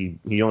know, he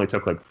only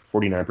took like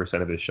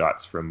 49% of his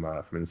shots from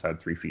inside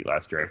 3 feet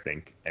last year, I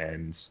think.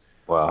 And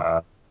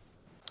wow.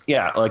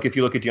 Yeah, like if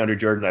you look at DeAndre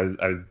Jordan,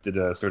 I did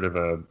a sort of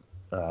a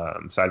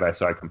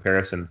side-by-side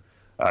comparison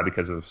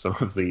because of some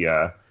of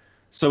the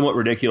somewhat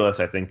ridiculous,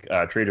 I think,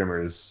 trade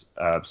rumors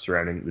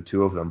surrounding the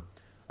two of them.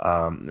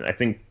 I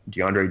think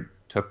DeAndre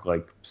took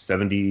like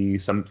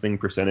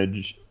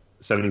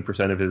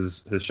 70% of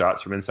his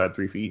shots from inside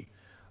 3 feet.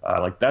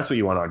 Like that's what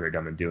you want Andre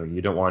Drummond doing.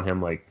 You don't want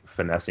him like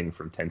finessing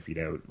from 10 feet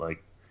out.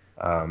 Like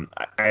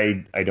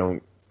I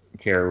don't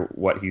care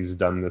what he's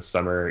done this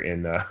summer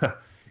in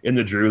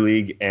the Drew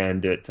League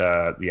and at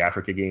the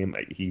Africa game.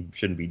 He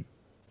shouldn't be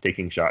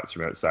taking shots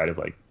from outside of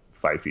like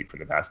 5 feet from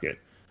the basket.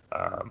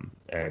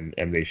 And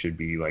they should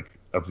be like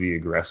of the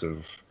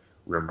aggressive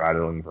rim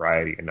rattling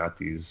variety, and not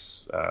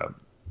these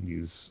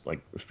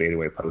like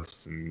fadeaway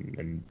posts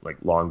and like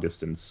long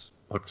distance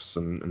hooks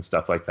and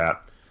stuff like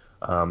that.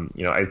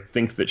 You know, I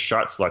think that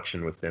shot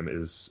selection with him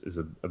is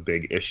a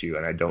big issue,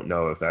 and I don't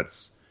know if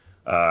that's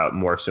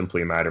more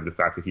simply a matter of the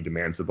fact that he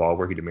demands the ball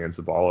where he demands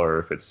the ball, or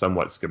if it's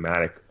somewhat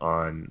schematic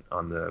on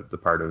the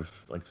part of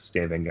like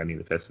Stan Van Gundy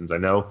and the Pistons. I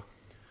know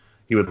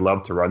he would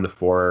love to run the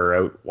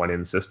 4-out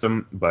 1-in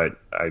system, but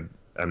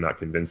I'm not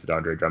convinced that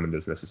Andre Drummond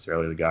is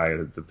necessarily the guy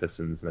that the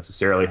Pistons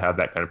necessarily have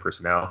that kind of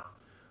personnel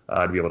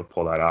to be able to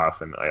pull that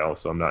off. And I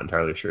also am not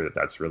entirely sure that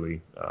that's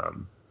really,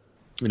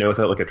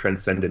 without like a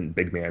transcendent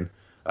big man,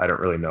 I don't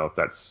really know if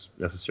that's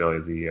necessarily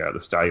the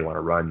style you want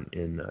to run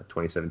in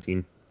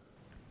 2017.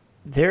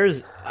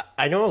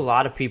 I know a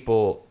lot of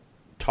people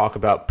talk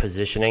about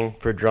positioning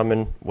for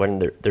Drummond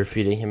when they're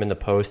feeding him in the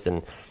post,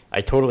 and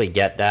I totally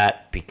get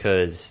that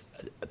because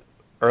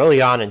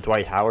early on in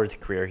Dwight Howard's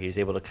career, he was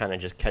able to kind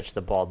of just catch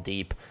the ball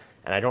deep,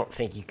 and I don't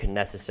think you can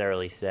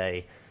necessarily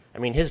say, I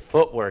mean, his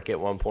footwork at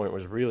one point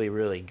was really,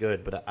 really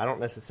good, but I don't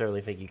necessarily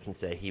think you can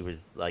say he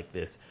was like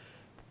this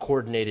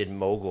coordinated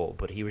mogul,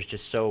 but he was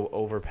just so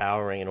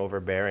overpowering and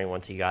overbearing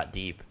once he got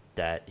deep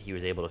that he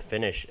was able to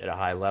finish at a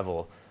high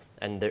level,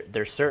 and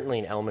there's certainly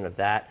an element of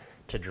that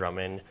to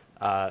Drummond.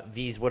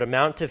 These would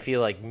amount to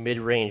feel like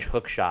mid-range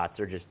hook shots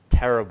are just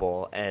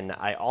terrible, and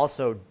I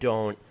also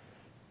don't.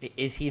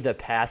 Is he the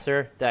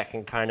passer that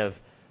can kind of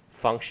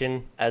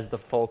function as the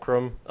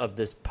fulcrum of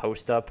this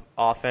post-up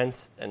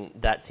offense? And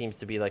that seems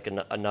to be like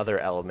another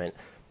element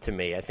to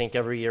me. I think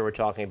every year we're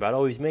talking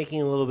about, he's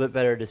making a little bit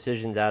better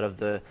decisions out of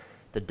the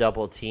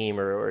double team,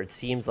 or it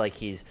seems like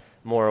he's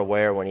more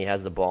aware when he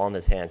has the ball in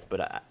his hands.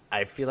 But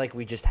I feel like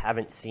we just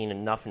haven't seen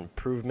enough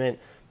improvement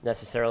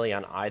necessarily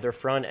on either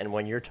front. And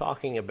when you're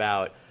talking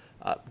about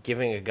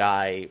giving a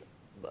guy,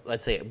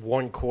 let's say,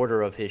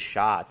 1/4 of his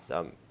shots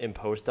in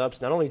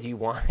post-ups, not only do you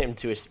want him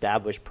to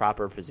establish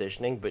proper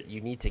positioning, but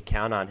you need to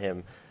count on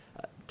him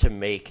to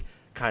make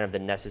kind of the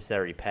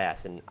necessary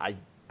pass. And I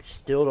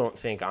still don't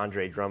think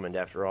Andre Drummond,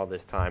 after all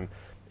this time,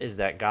 is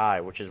that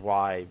guy, which is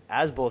why,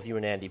 as both you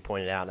and Andy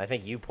pointed out, and I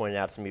think you pointed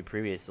out to me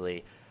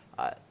previously,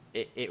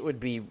 it would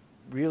be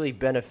really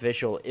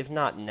beneficial, if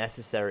not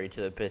necessary,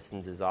 to the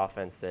Pistons'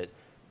 offense that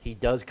he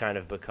does kind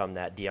of become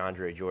that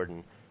DeAndre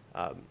Jordan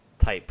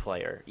type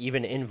player,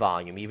 even in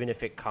volume, even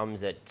if it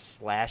comes at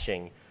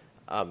slashing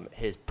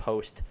his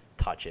post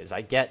touches.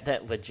 I get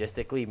that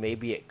logistically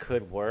maybe it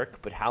could work,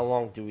 but how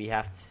long do we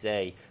have to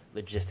say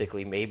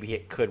logistically maybe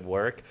it could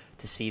work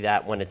to see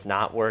that when it's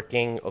not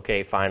working,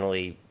 okay,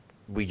 finally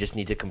we just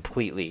need to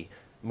completely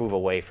move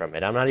away from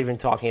it? I'm not even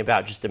talking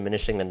about just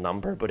diminishing the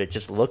number, but it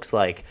just looks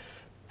like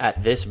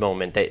at this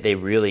moment they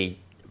really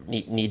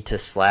need to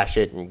slash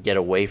it and get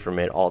away from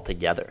it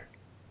altogether.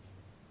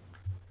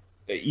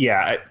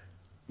 Yeah,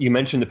 you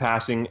mentioned the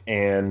passing,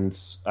 and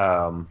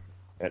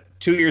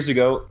 2 years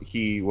ago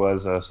he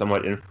was a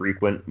somewhat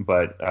infrequent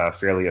but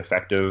fairly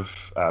effective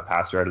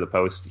passer out of the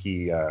post.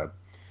 He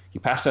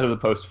passed out of the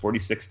post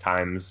 46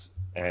 times,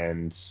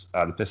 and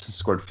the Pistons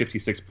scored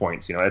 56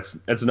 points.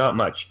 It's not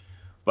much,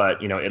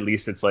 but at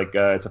least it's like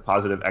it's a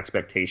positive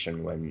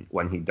expectation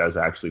when he does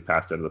actually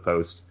pass out of the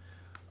post.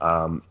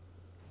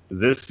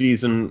 This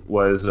season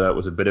was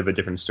a bit of a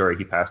different story.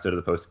 He passed out of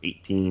the post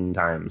 18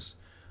 times.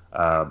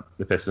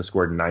 The Pistons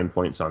scored 9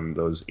 points on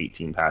those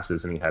 18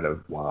 passes, and he had a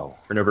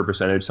turnover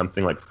percentage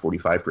something like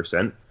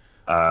 45%.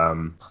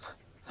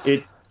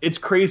 It's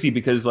crazy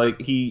because like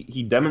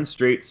he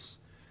demonstrates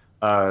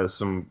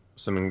some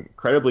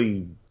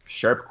incredibly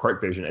sharp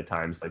court vision at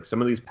times. Like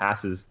some of these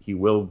passes, he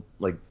will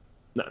like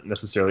not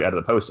necessarily out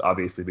of the post,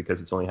 obviously,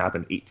 because it's only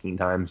happened 18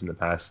 times in the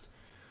past.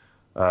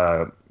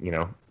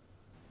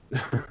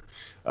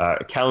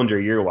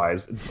 Calendar year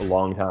wise, it's a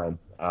long time.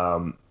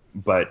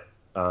 But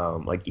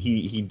like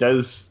he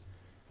does,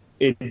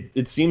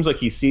 it seems like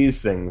he sees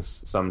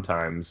things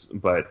sometimes,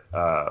 but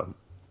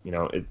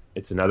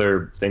it's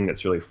another thing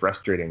that's really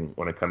frustrating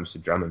when it comes to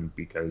Drummond,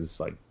 because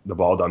like the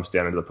ball dumps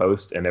down into the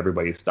post and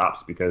everybody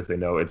stops because they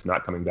know it's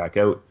not coming back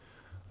out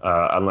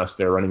unless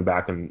they're running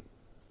back and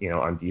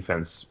on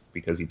defense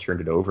because he turned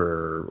it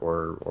over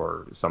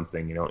or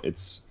something.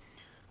 It's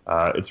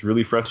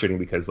really frustrating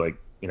because like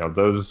the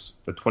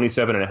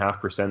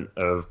 27.5%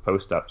 of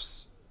post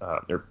ups,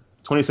 or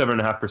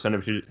 27.5%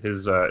 of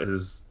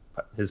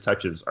his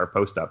touches are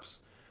post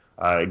ups.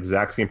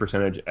 Exact same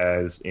percentage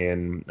as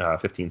in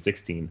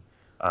 15-16.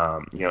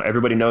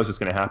 Everybody knows it's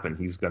going to happen.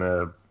 He's going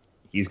to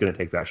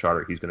take that shot,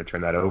 or he's going to turn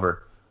that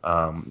over.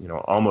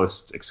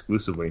 Almost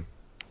exclusively.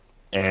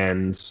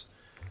 And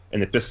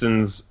the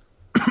Pistons,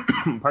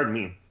 pardon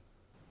me,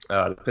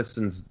 the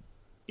Pistons,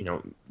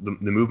 the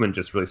movement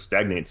just really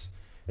stagnates,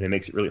 and it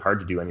makes it really hard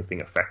to do anything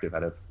effective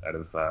out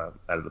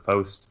of the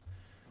post.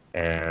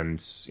 And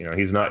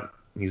he's not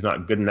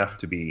good enough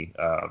to be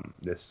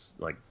this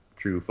like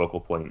true focal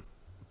point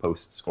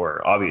post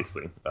scorer.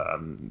 Obviously, I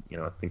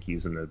think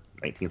he's in the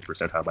 19th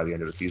percentile by the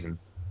end of the season.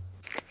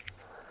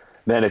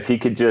 Man, if he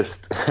could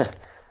just,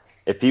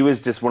 if he was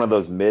just one of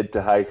those mid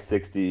to high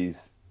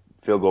 60s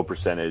field goal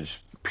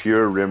percentage,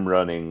 pure rim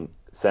running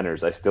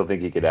centers, I still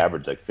think he could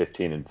average like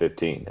 15 and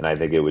 15, and I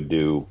think it would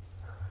do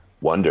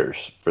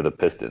wonders for the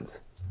Pistons.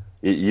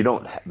 You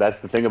don't. That's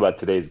the thing about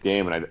today's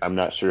game, and I'm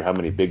not sure how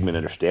many big men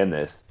understand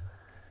this.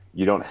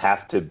 You don't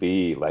have to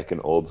be like an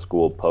old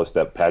school post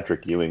up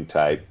Patrick Ewing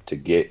type to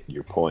get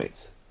your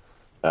points.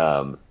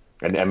 And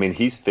I mean,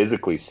 he's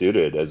physically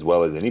suited as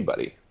well as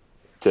anybody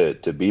to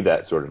be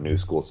that sort of new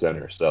school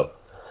center. So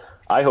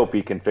I hope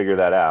he can figure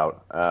that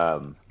out.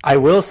 I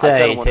will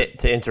say,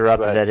 to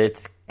interrupt, that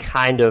it's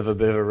kind of a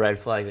bit of a red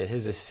flag that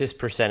his assist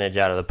percentage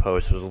out of the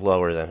post was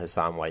lower than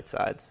Hassan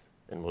Whiteside's,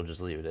 and we'll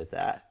just leave it at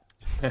that.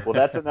 Well,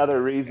 that's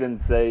another reason.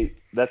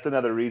 That's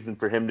another reason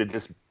for him to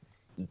just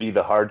be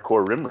the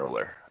hardcore rim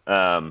roller.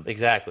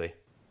 Exactly.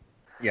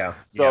 Yeah.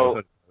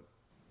 So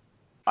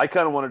I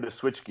kind of wanted to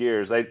switch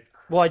gears. I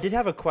did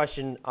have a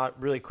question,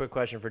 really quick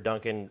question for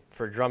Duncan,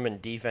 for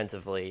Drummond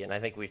defensively, and I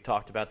think we've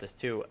talked about this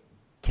too.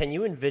 Can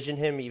you envision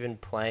him even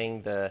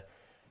playing the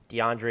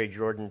DeAndre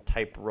Jordan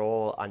type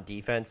role on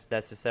defense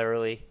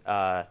necessarily?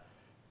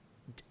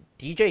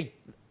 DJ,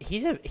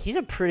 he's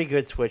a pretty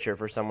good switcher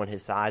for someone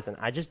his size, and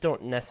I just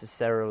don't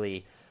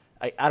necessarily.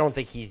 I don't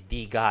think he's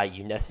the guy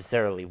you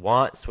necessarily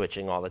want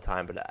switching all the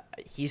time, but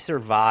he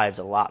survives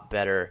a lot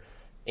better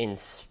in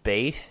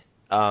space,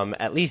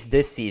 at least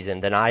this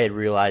season, than I had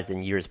realized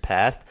in years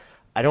past.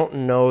 I don't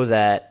know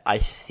that I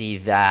see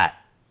that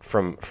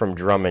from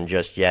Drummond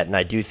just yet, and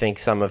I do think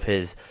some of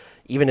his,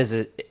 even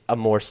as a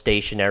more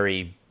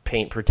stationary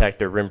paint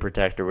protector, rim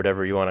protector,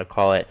 whatever you want to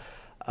call it,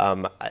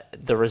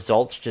 the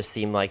results just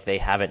seem like they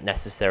haven't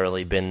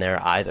necessarily been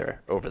there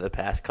either over the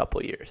past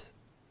couple years.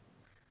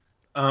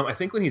 I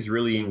think when he's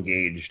really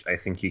engaged, I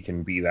think he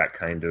can be that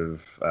kind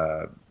of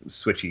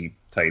switchy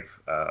type,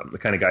 the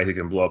kind of guy who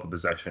can blow up a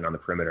possession on the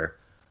perimeter.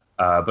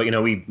 But,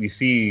 we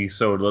see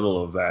so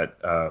little of that,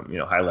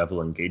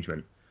 high-level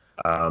engagement.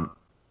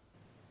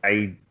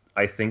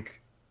 I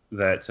think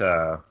that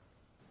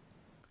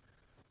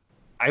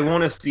I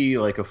want to see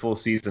like a full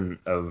season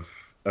of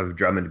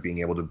Drummond being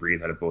able to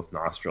breathe out of both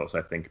nostrils,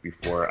 I think,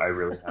 before I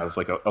really have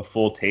like a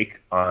full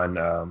take on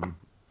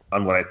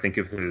what I think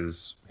of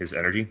his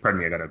energy.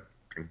 Pardon me, I gotta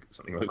drink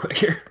something really quick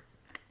here.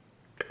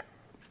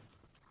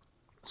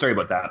 Sorry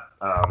about that.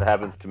 It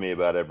happens to me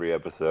about every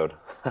episode.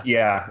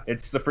 Yeah,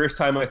 it's the first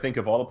time I think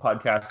of all the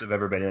podcasts I've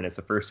ever been in. It's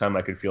the first time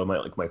I could feel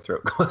my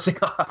throat closing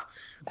off.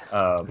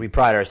 We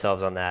pride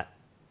ourselves on that.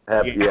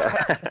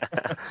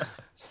 Yeah.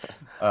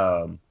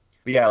 But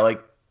yeah,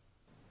 like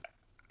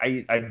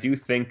I do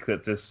think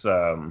that this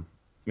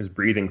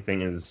breathing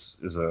thing is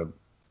a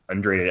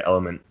underrated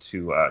element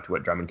to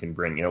what Drummond can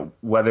bring.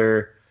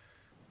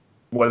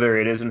 Whether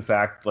it is in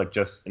fact like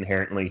just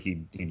inherently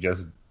he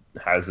just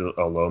has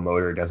a low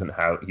motor,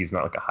 he's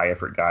not like a high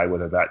effort guy,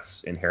 whether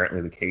that's inherently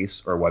the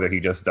case or whether he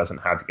just doesn't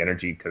have the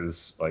energy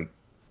because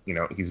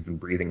he's been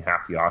breathing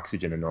half the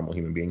oxygen a normal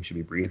human being should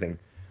be breathing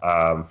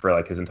for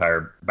like his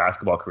entire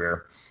basketball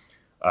career.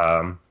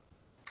 I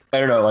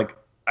don't know, like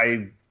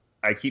I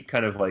keep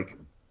kind of like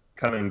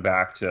coming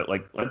back to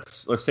like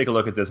let's take a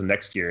look at this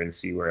next year and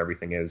see where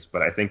everything is.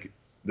 But I think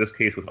this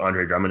case with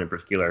Andre Drummond in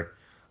particular,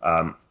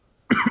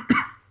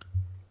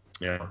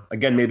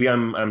 again, maybe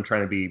I'm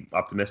trying to be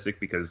optimistic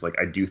because like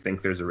I do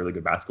think there's a really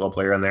good basketball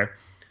player on there,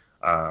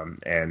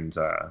 and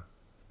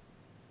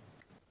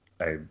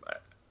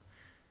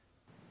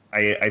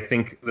I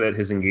think that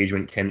his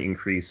engagement can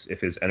increase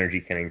if his energy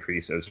can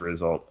increase as a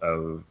result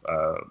of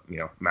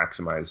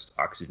maximized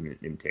oxygen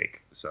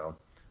intake. So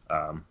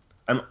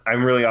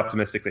I'm really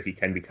optimistic that he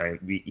can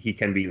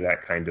be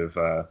that kind of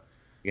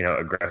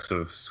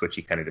aggressive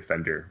switchy kind of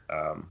defender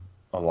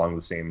along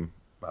the same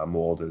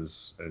mold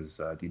as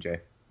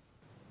DJ.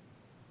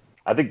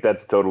 I think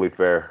that's totally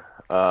fair.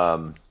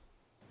 I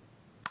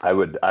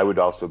would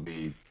also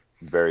be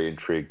very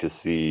intrigued to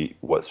see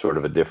what sort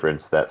of a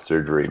difference that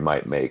surgery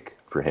might make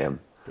for him.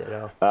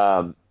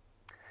 Ditto.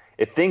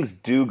 If things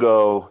do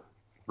go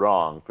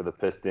wrong for the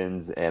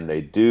Pistons and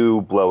they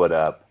do blow it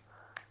up,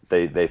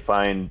 they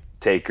find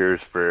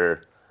takers for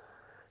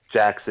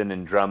Jackson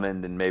and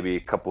Drummond and maybe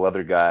a couple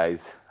other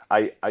guys,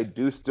 I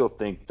do still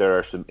think there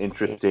are some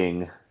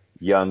interesting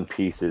young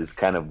pieces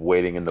kind of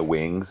waiting in the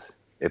wings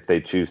if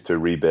they choose to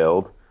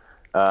rebuild.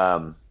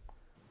 I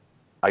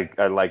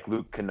like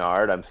Luke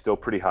Kennard. I'm still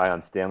pretty high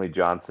on Stanley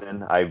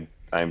Johnson.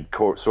 I'm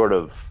sort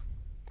of,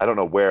 I don't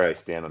know where I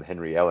stand on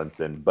Henry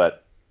Ellenson,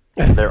 but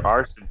there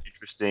are some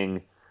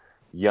interesting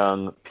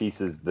young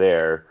pieces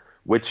there.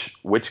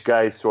 Which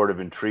guys sort of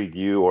intrigue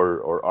you,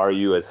 or are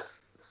you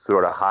as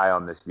sort of high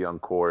on this young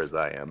core as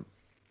I am?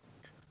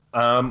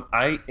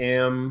 I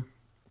am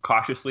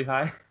cautiously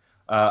high.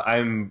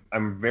 I'm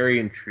very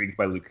intrigued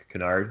by Luke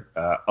Kennard.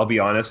 I'll be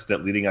honest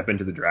that leading up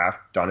into the draft,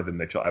 Donovan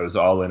Mitchell, I was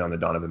all in on the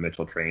Donovan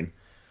Mitchell train.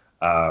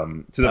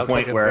 To the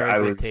point like where I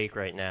was take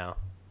right now.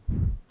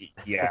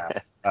 Yeah,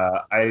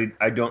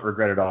 I don't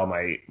regret at all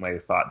my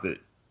thought that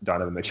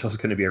Donovan Mitchell is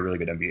going to be a really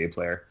good NBA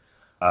player.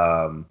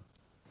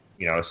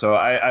 So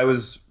I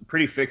was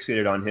pretty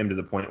fixated on him to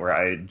the point where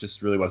I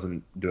just really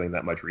wasn't doing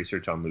that much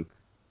research on Luke.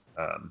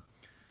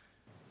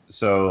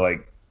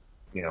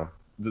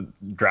 The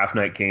draft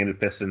night came, the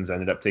Pistons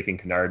ended up taking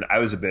Kennard. I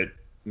was a bit,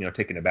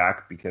 taken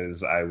aback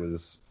because I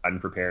was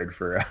unprepared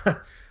for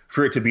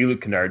for it to be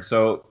Luke Kennard.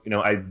 So,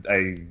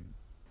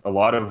 a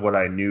lot of what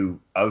I knew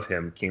of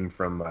him came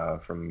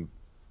from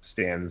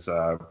Stan's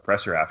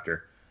presser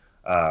after.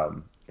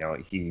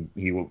 He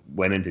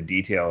went into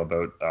detail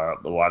about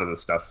a lot of the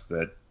stuff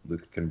that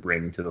Luke can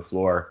bring to the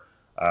floor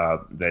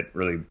that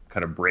really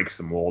kind of breaks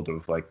the mold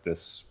of like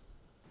this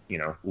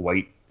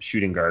white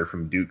shooting guard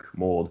from Duke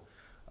mold.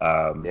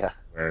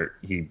 Where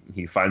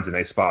he finds a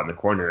nice spot in the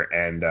corner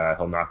and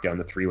he'll knock down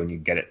the three when you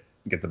get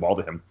the ball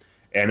to him,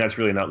 and that's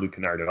really not Luke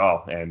Kennard at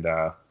all. And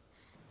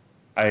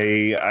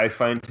I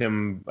find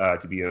him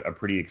to be a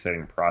pretty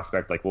exciting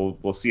prospect. Like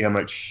we'll see how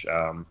much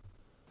of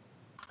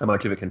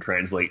it can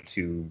translate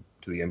to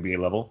the NBA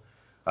level.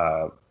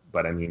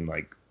 But I mean,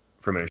 like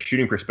from a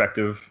shooting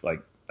perspective,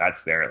 like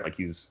that's there. Like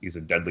he's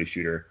a deadly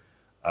shooter.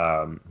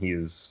 He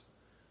is.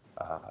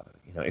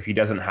 If he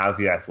doesn't have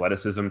the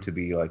athleticism to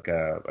be like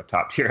a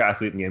top tier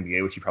athlete in the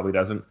NBA, which he probably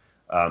doesn't,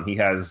 he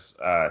has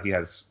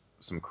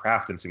some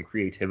craft and some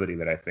creativity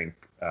that I think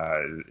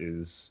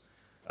is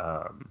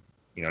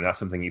not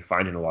something you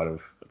find in a lot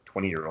of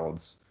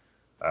 20-year-olds.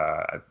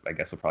 I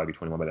guess he'll probably be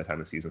 21 by the time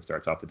the season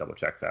starts. I'll have to double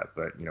check that,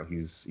 but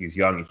he's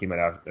young. He came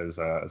out as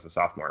a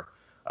sophomore,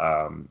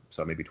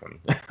 so maybe 20.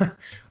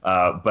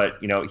 But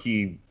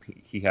he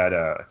had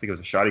I think it was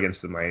a shot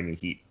against the Miami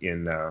Heat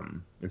in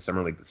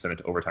summer league that sent it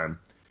to overtime,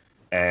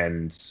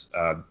 and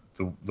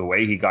the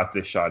way he got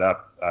this shot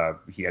up,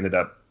 he ended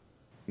up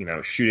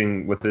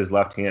shooting with his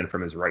left hand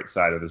from his right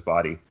side of his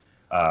body,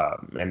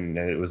 and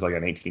it was like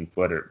an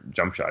 18-footer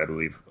jump shot, I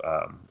believe,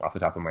 off the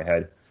top of my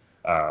head.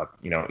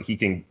 He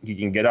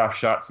can get off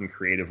shots in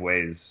creative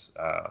ways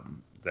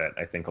that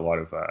I think a lot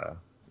of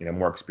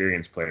more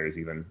experienced players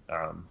even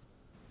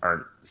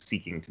aren't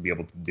seeking to be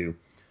able to do.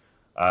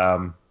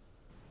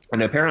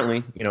 And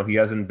apparently, he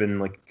hasn't been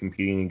like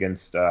competing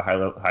against high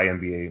level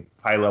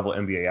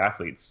NBA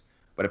athletes,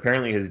 but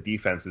apparently his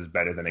defense is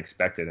better than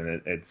expected,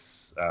 and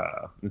it's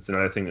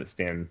another thing that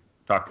Stan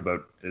talked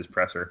about in his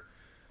presser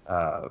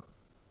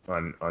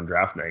on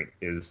draft night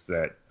is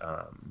that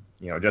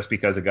just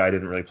because a guy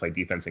didn't really play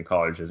defense in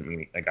college doesn't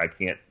mean a guy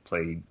can't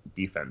play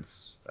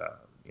defense.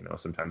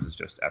 Sometimes it's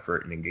just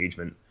effort and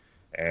engagement,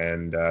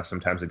 and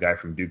sometimes a guy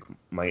from Duke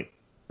might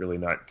really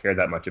not care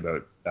that much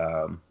about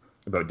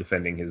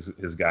defending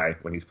his guy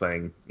when he's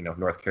playing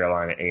North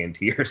Carolina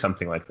A&T or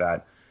something like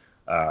that.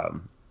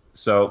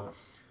 So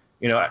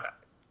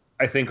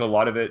I think a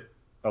lot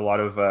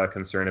of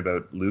concern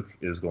about Luke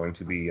is going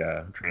to be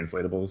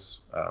translatables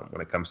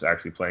when it comes to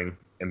actually playing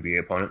NBA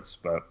opponents,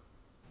 but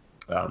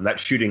that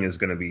shooting is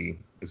going to be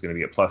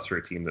a plus for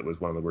a team that was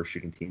one of the worst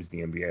shooting teams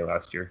in the NBA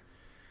last year.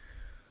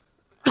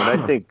 And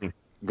I think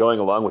going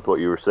along with what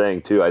you were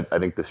saying too, I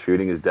think the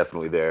shooting is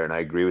definitely there, and I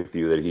agree with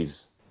you that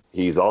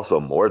he's also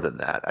more than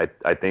that.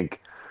 I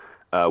think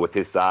with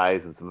his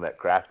size and some of that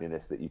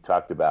craftiness that you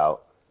talked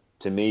about,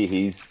 to me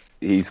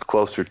he's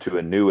closer to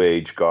a new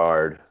age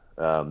guard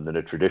than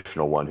a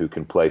traditional one who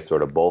can play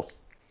sort of both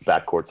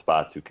backcourt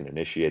spots, who can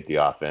initiate the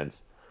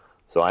offense.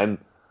 So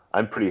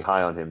I'm pretty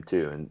high on him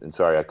too. And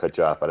sorry, I cut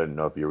you off. I didn't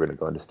know if you were going to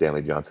go into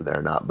Stanley Johnson there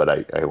or not, but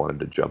I wanted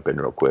to jump in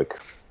real quick.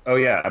 Oh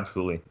yeah,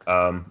 absolutely.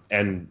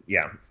 And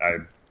yeah, I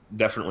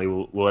definitely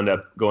will end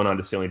up going on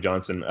to Stanley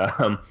Johnson.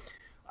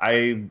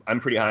 I'm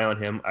pretty high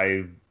on him.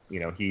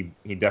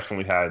 He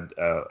definitely had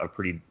a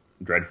pretty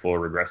dreadful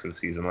regressive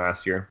season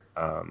last year.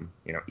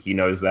 He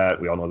knows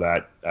that. We all know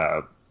that.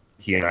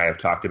 He and I have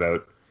talked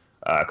about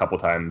a couple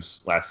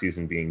times last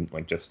season being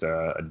like just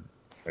an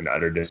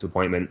utter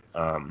disappointment.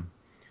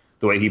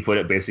 The way he put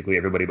it, basically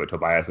everybody but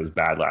Tobias was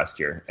bad last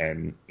year,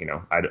 and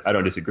I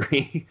don't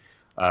disagree.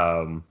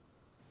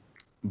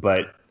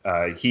 But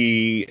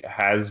he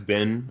has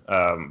been,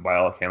 by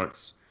all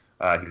accounts,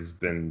 he's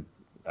been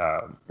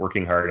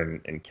working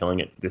hard and killing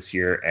it this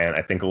year. And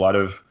I think a lot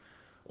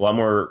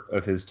more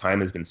of his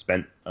time has been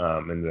spent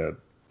in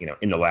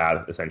the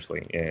lab,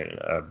 essentially, in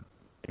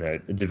a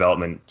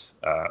development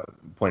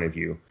point of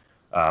view,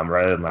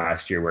 rather than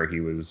last year where he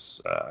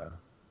was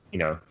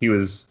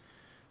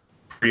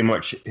pretty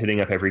much hitting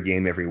up every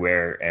game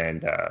everywhere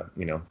and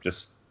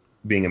just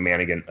being a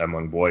man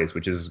among boys,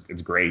 which is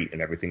great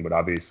and everything, but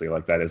obviously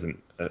like that isn't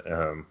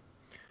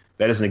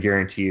a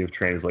guarantee of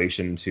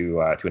translation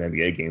to an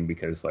NBA game,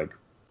 because like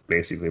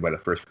basically by the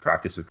first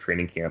practice of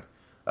training camp,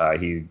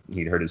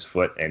 he'd hurt his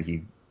foot and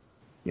he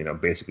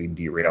basically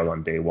derailed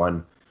on day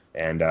one,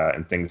 and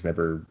things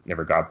never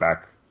got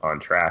back on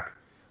track.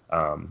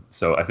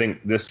 So I think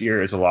this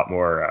year is a lot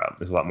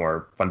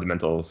more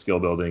fundamental skill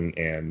building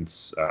and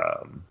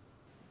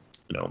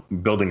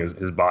building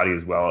his body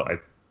as well.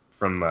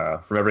 From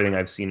everything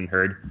I've seen and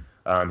heard,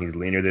 he's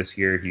leaner this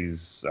year.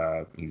 He's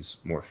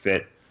more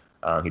fit.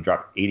 He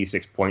dropped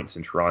 86 points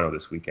in Toronto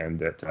this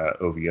weekend at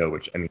OVO,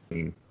 which, I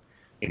mean,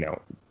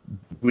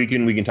 we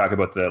can talk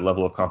about the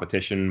level of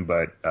competition,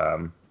 but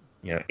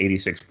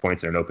 86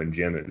 points in an open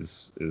gym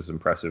is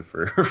impressive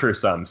for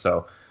some.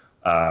 So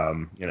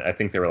I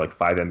think there were like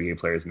 5 NBA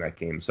players in that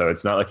game. So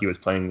it's not like he was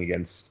playing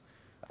against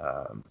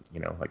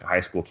like high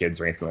school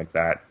kids or anything like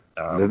that.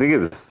 I think it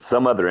was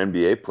some other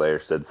NBA player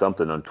said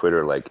something on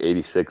Twitter like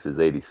 86 is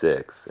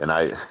 86, and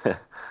I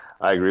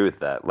agree with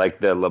that.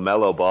 Like the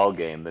LaMelo Ball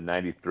game, the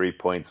 93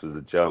 points was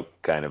a joke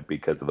kind of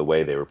because of the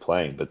way they were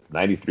playing, but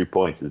 93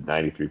 points is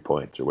 93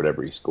 points or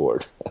whatever he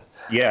scored.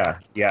 yeah,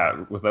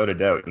 without a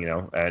doubt,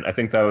 and I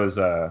think that was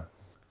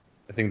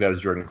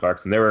Jordan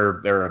Clarkson. There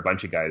were a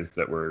bunch of guys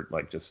that were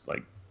like just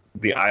like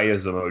the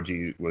eyes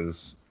emoji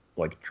was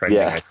like trending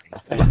I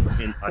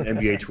think, on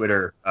NBA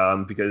Twitter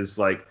because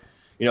like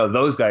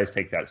those guys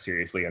take that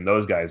seriously, and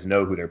those guys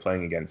know who they're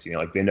playing against.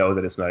 Like they know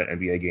that it's not an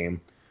NBA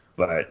game,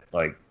 but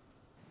like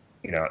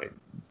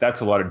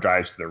that's a lot of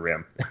drives to the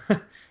rim.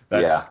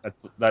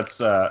 That's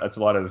a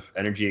lot of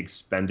energy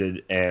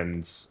expended,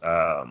 and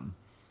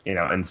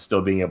and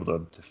still being able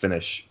to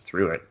finish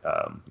through it.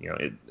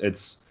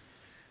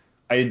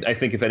 I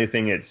think if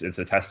anything, it's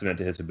a testament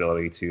to his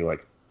ability to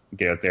like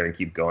get out there and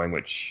keep going,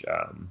 which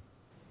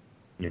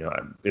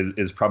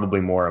is probably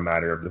more a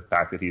matter of the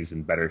fact that he's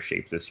in better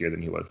shape this year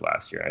than he was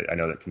last year. I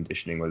know that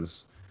conditioning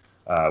was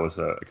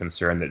a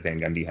concern that Van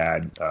Gundy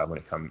had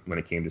when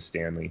it came to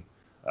Stanley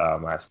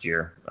last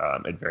year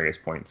at various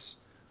points.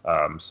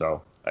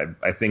 So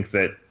I think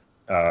that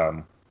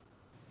I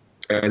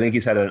think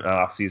he's had an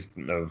off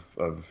season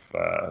of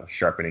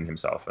sharpening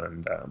himself,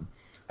 and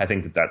I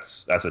think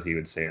that's what he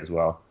would say as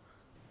well.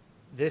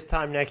 This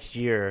time next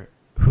year,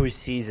 whose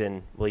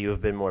season will you have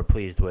been more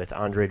pleased with,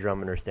 Andre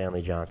Drummond or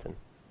Stanley Johnson?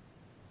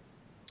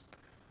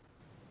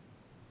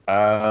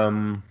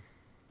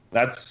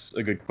 That's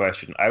a good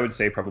question. I would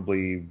say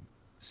probably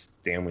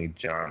Stanley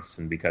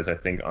Johnson, because I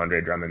think Andre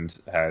Drummond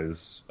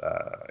has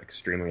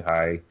extremely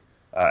high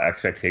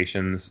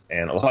expectations,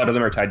 and a lot of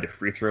them are tied to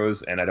free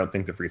throws, and I don't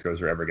think the free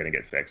throws are ever going to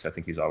get fixed. I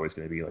think he's always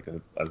going to be like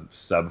a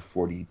sub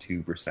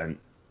 42%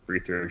 free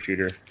throw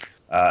shooter,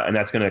 and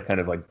that's going to kind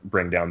of like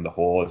bring down the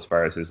whole as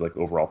far as his like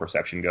overall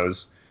perception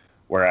goes.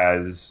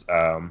 Whereas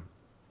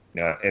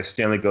if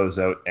Stanley goes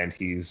out and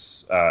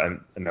he's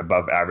an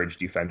above average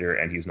defender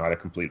and he's not a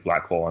complete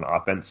black hole on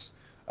offense,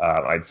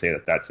 I'd say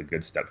that's a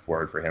good step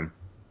forward for him.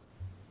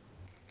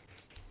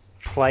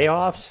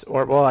 Playoffs,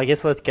 I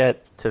guess let's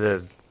get to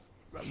the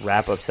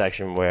wrap-up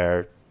section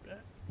where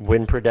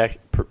win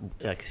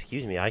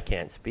I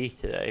can't speak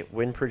today.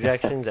 Win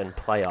projections and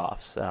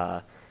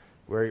playoffs.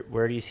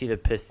 Where do you see the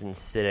Pistons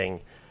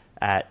sitting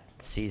at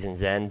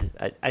season's end?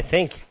 I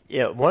think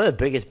one of the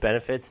biggest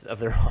benefits of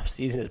their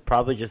offseason is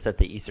probably just that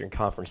the Eastern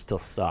Conference still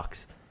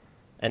sucks,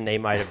 and they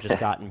might have just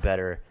gotten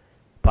better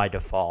by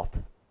default.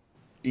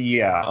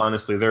 Yeah,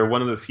 honestly, they're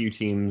one of the few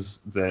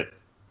teams that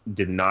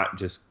did not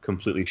just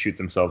completely shoot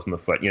themselves in the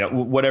foot.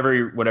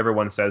 Whatever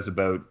one says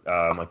about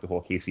like the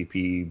whole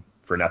KCP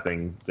for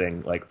nothing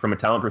thing, like from a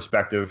talent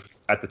perspective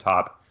at the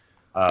top,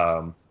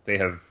 I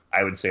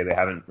would say they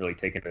haven't really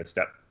taken a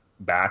step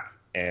back,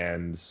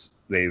 and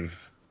they've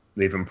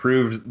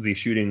improved the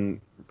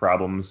shooting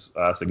problems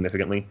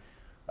significantly.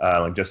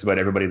 Like just about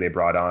everybody they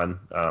brought on,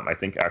 I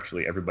think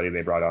actually everybody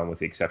they brought on with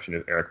the exception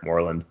of Eric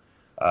Moreland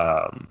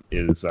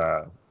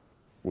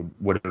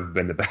would have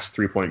been the best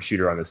 3-point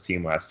shooter on this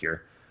team last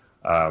year.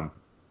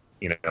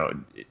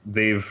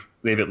 They've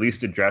at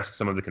least addressed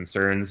some of the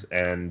concerns,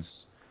 and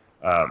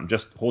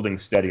just holding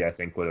steady, I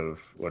think would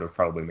have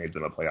probably made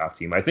them a playoff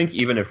team. I think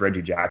even if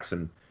Reggie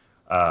Jackson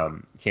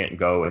can't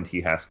go and he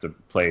has to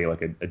play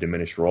like a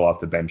diminished role off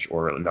the bench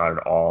or not at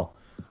all,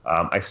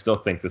 I still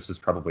think this is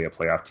probably a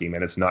playoff team,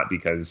 and it's not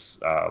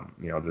because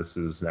this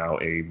is now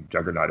a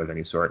juggernaut of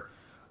any sort.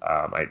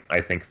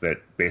 I think that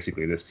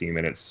basically this team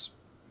in its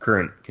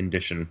current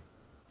condition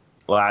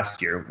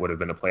last year would have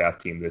been a playoff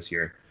team this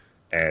year,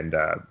 and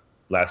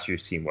last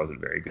year's team wasn't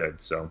very good.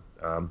 So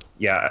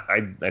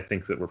I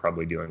think that we're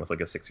probably dealing with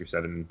like a 6 or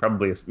 7,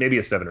 probably maybe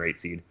a 7 or 8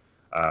 seed.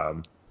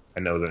 I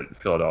know that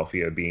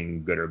Philadelphia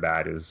being good or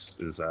bad is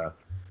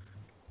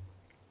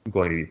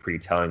going to be pretty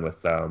telling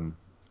with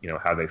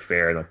how they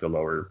fare in like the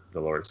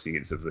lower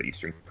seeds of the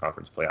Eastern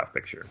Conference playoff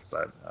picture.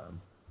 But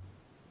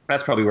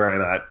that's probably where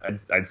I'm at.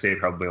 I'd say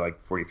probably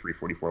like 43,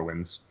 44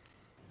 wins.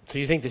 So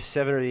you think the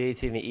 7 or the 8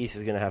 seed in the East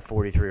is going to have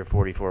 43 or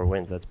 44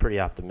 wins? That's pretty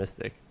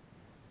optimistic.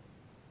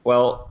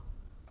 Well,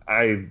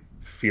 I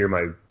fear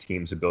my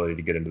team's ability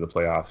to get into the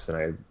playoffs, and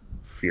I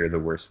fear the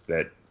worst,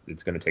 that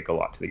it's going to take a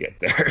lot to get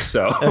there.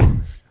 So,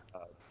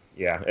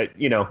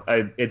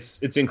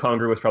 it's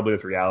incongruous probably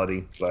with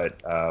reality,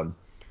 but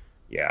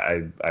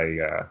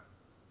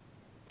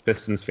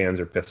Pistons fans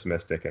are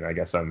pessimistic, and I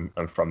guess I'm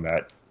from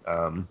that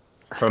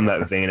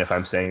vein if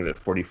I'm saying that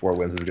 44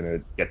 wins is going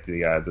to get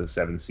to the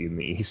 7 seed in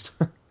the East.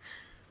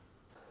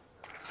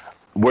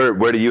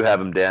 Where do you have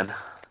them, Dan?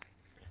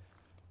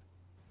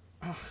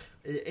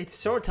 It's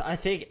so I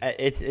think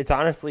it's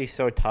honestly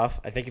so tough.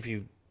 I think if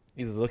you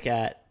look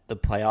at the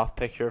playoff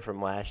picture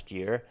from last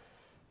year,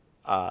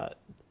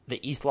 the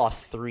East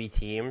lost 3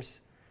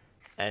 teams,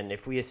 and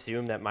if we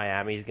assume that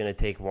Miami's going to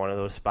take one of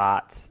those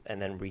spots,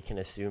 and then we can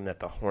assume that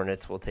the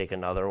Hornets will take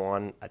another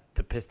one,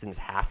 the Pistons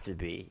have to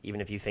be,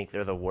 even if you think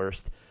they're the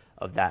worst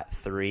of that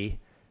 3,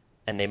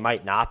 and they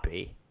might not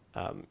be.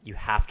 You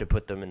have to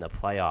put them in the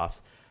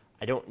playoffs.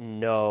 I don't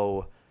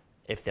know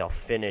if they'll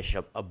finish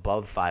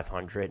above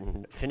 500.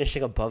 And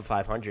finishing above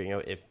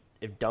 500,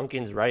 if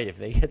Duncan's right, if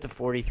they get to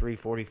 43,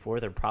 44,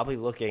 they're probably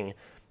looking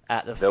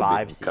at the They'll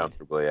 5 be seed.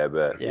 Comfortably, I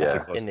bet.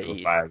 Yeah, in the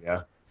East. 5,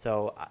 yeah.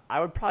 So I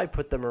would probably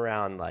put them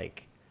around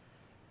like,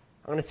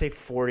 I'm going to say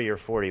 40 or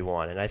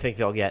 41, and I think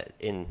they'll get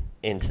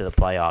into the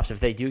playoffs. If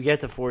they do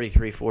get to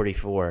 43,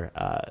 44,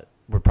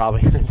 we're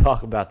probably going to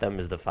talk about them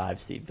as the 5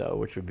 seed, though,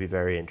 which would be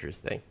very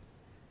interesting.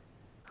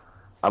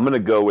 I'm going to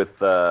go with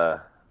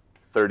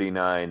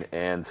 39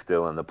 and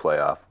still in the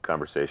playoff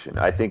conversation.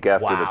 I think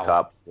after the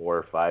top 4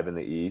 or 5 in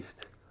the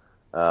East,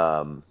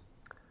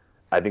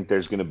 I think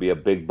there's going to be a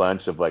big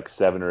bunch of like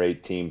 7 or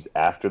 8 teams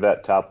after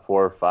that top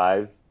 4 or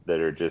 5 that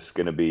are just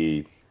going to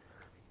be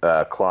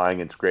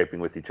clawing and scraping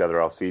with each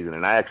other all season.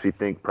 And I actually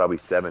think probably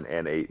 7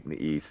 and 8 in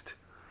the East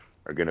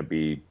are going to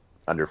be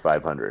under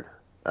 500.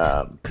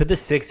 Could the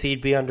 6th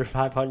seed be under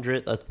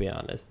 500? Let's be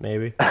honest,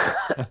 maybe.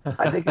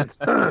 I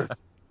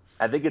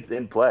think it's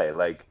in play.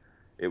 Like,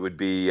 it would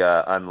be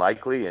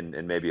unlikely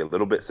and maybe a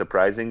little bit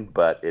surprising,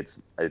 but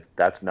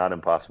that's not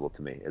impossible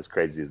to me, as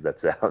crazy as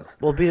that sounds.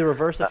 Well, it'll be the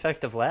reverse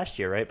effect of last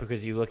year, right?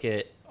 Because you look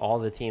at all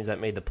the teams that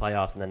made the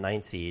playoffs in the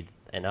 9th seed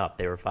and up,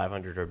 they were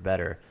 500 or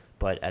better,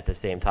 but at the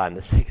same time,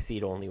 the 6th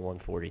seed only won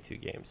 42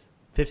 games.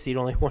 5th seed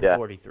only won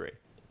 43.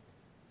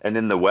 And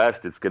in the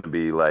West, it's going to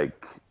be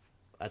like,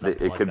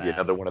 it could be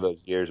another one of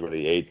those years where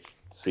the 8th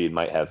seed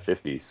might have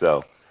 50.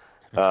 So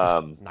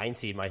 9th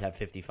seed might have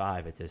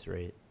 55 at this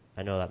rate.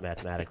 I know that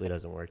mathematically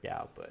doesn't work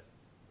out, but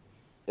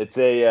it's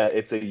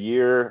a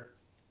year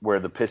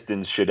where the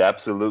Pistons should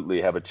absolutely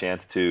have a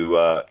chance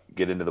to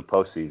get into the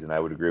postseason.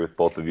 I would agree with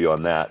both of you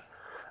on that.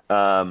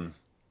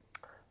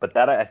 But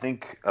that, I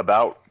think,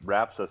 about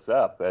wraps us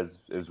up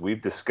as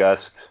we've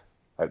discussed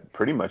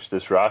pretty much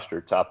this roster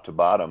top to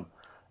bottom.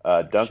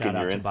 Duncan, shout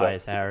out your to insight.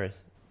 Tobias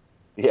Harris.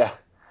 Yeah,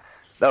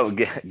 that was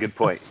good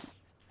point.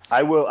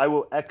 I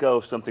will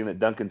echo something that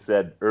Duncan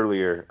said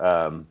earlier.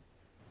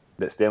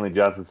 That Stanley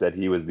Johnson said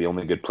he was the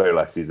only good player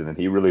last season, and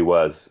he really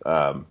was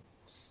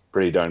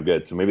pretty darn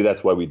good. So maybe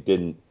that's why we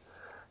didn't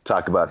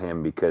talk about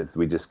him, because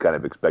we just kind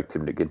of expect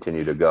him to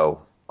continue to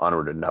go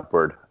onward and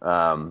upward.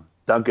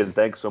 Duncan,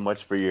 thanks so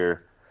much for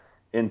your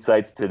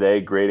insights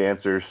today. Great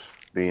answers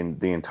the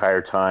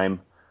entire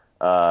time.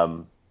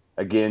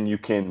 Again, you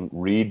can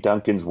read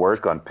Duncan's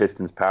work on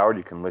Pistons Powered.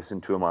 You can listen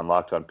to him on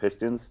Locked on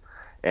Pistons.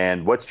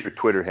 And what's your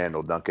Twitter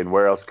handle, Duncan?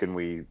 Where else can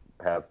we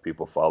have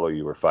people follow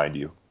you or find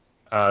you?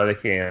 They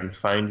can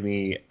find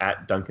me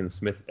at Duncan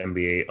Smith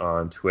NBA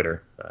on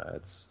Twitter.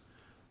 It's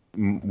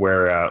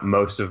where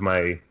most of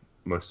my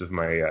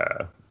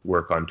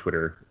work on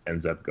Twitter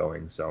ends up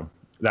going. So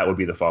that would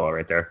be the follow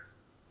right there.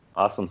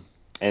 Awesome.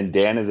 And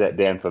Dan is at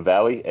Dan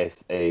Favale,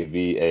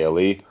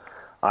 Favale.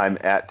 I'm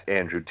at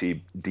Andrew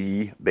D.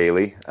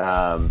 Bailey.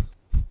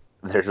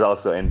 There's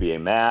also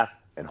NBA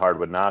Math and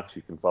Hardwood Knocks.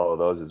 You can follow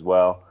those as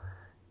well.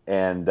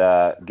 And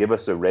give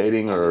us a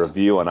rating or a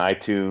review on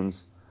iTunes,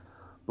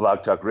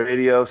 Blog Talk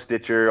Radio,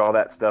 Stitcher, all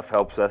that stuff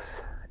helps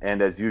us.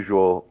 And as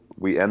usual,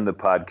 we end the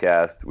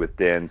podcast with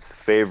Dan's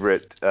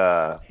favorite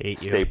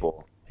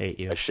staple. Hate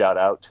you. A shout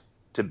out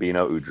to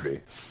Beno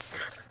Udrih.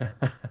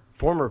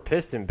 Former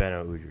Piston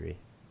Beno Udrih.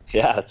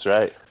 Yeah, that's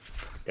right.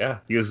 Yeah,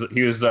 he was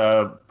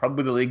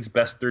probably the league's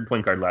best third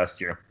point guard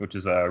last year, which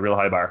is a real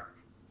high bar.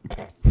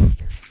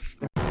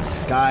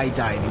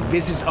 Skydiving.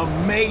 This is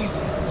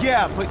amazing.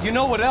 Yeah, but you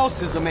know what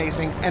else is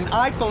amazing? An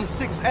iPhone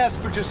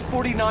 6S for just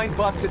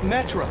 $49 at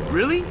Metro.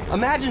 Really?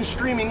 Imagine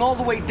streaming all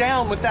the way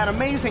down with that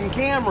amazing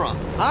camera.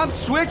 I'm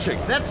switching.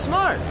 That's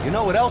smart. You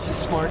know what else is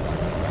smart?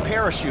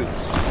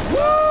 Parachutes.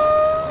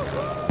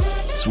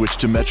 Switch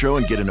to Metro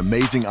and get an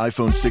amazing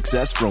iPhone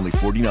 6S for only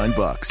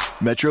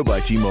 $49. Metro by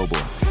T-Mobile.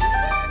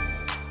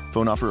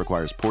 Phone offer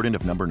requires port-in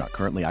of number not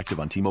currently active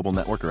on T-Mobile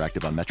network or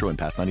active on Metro in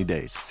past 90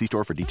 days. See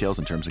store for details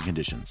and terms and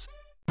conditions.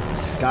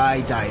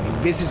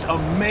 Skydiving. This is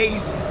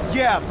amazing.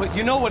 Yeah, but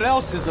you know what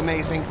else is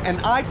amazing? An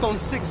iPhone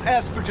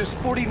 6S for just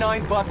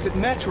 $49 at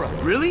Metro.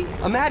 Really?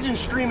 Imagine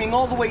streaming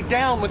all the way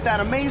down with that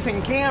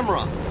amazing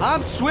camera.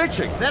 I'm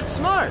switching. That's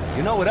smart.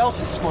 You know what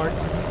else is smart?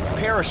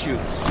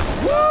 Parachutes.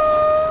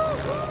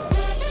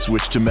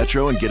 Switch to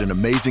Metro and get an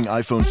amazing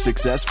iPhone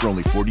 6S for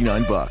only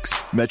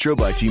 $49. Metro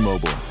by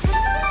T-Mobile.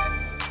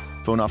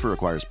 Phone offer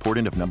requires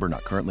port-in of number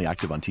not currently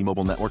active on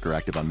T-Mobile network or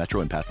active on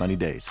Metro in past 90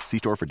 days. See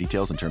store for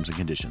details and terms and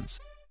conditions.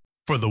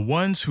 For the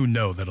ones who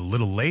know that a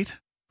little late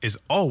is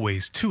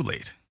always too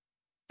late,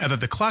 and that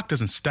the clock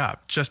doesn't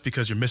stop just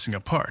because you're missing a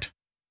part,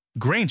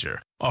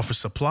 Grainger offers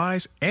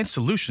supplies and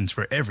solutions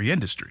for every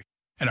industry.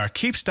 And our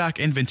KeepStock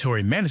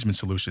inventory management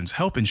solutions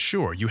help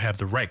ensure you have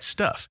the right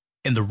stuff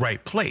in the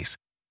right place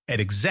at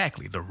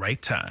exactly the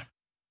right time.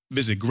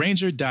 Visit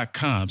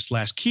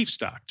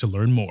Grainger.com/KeepStock to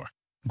learn more.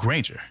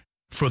 Grainger,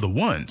 for the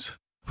ones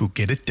who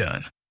get it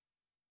done.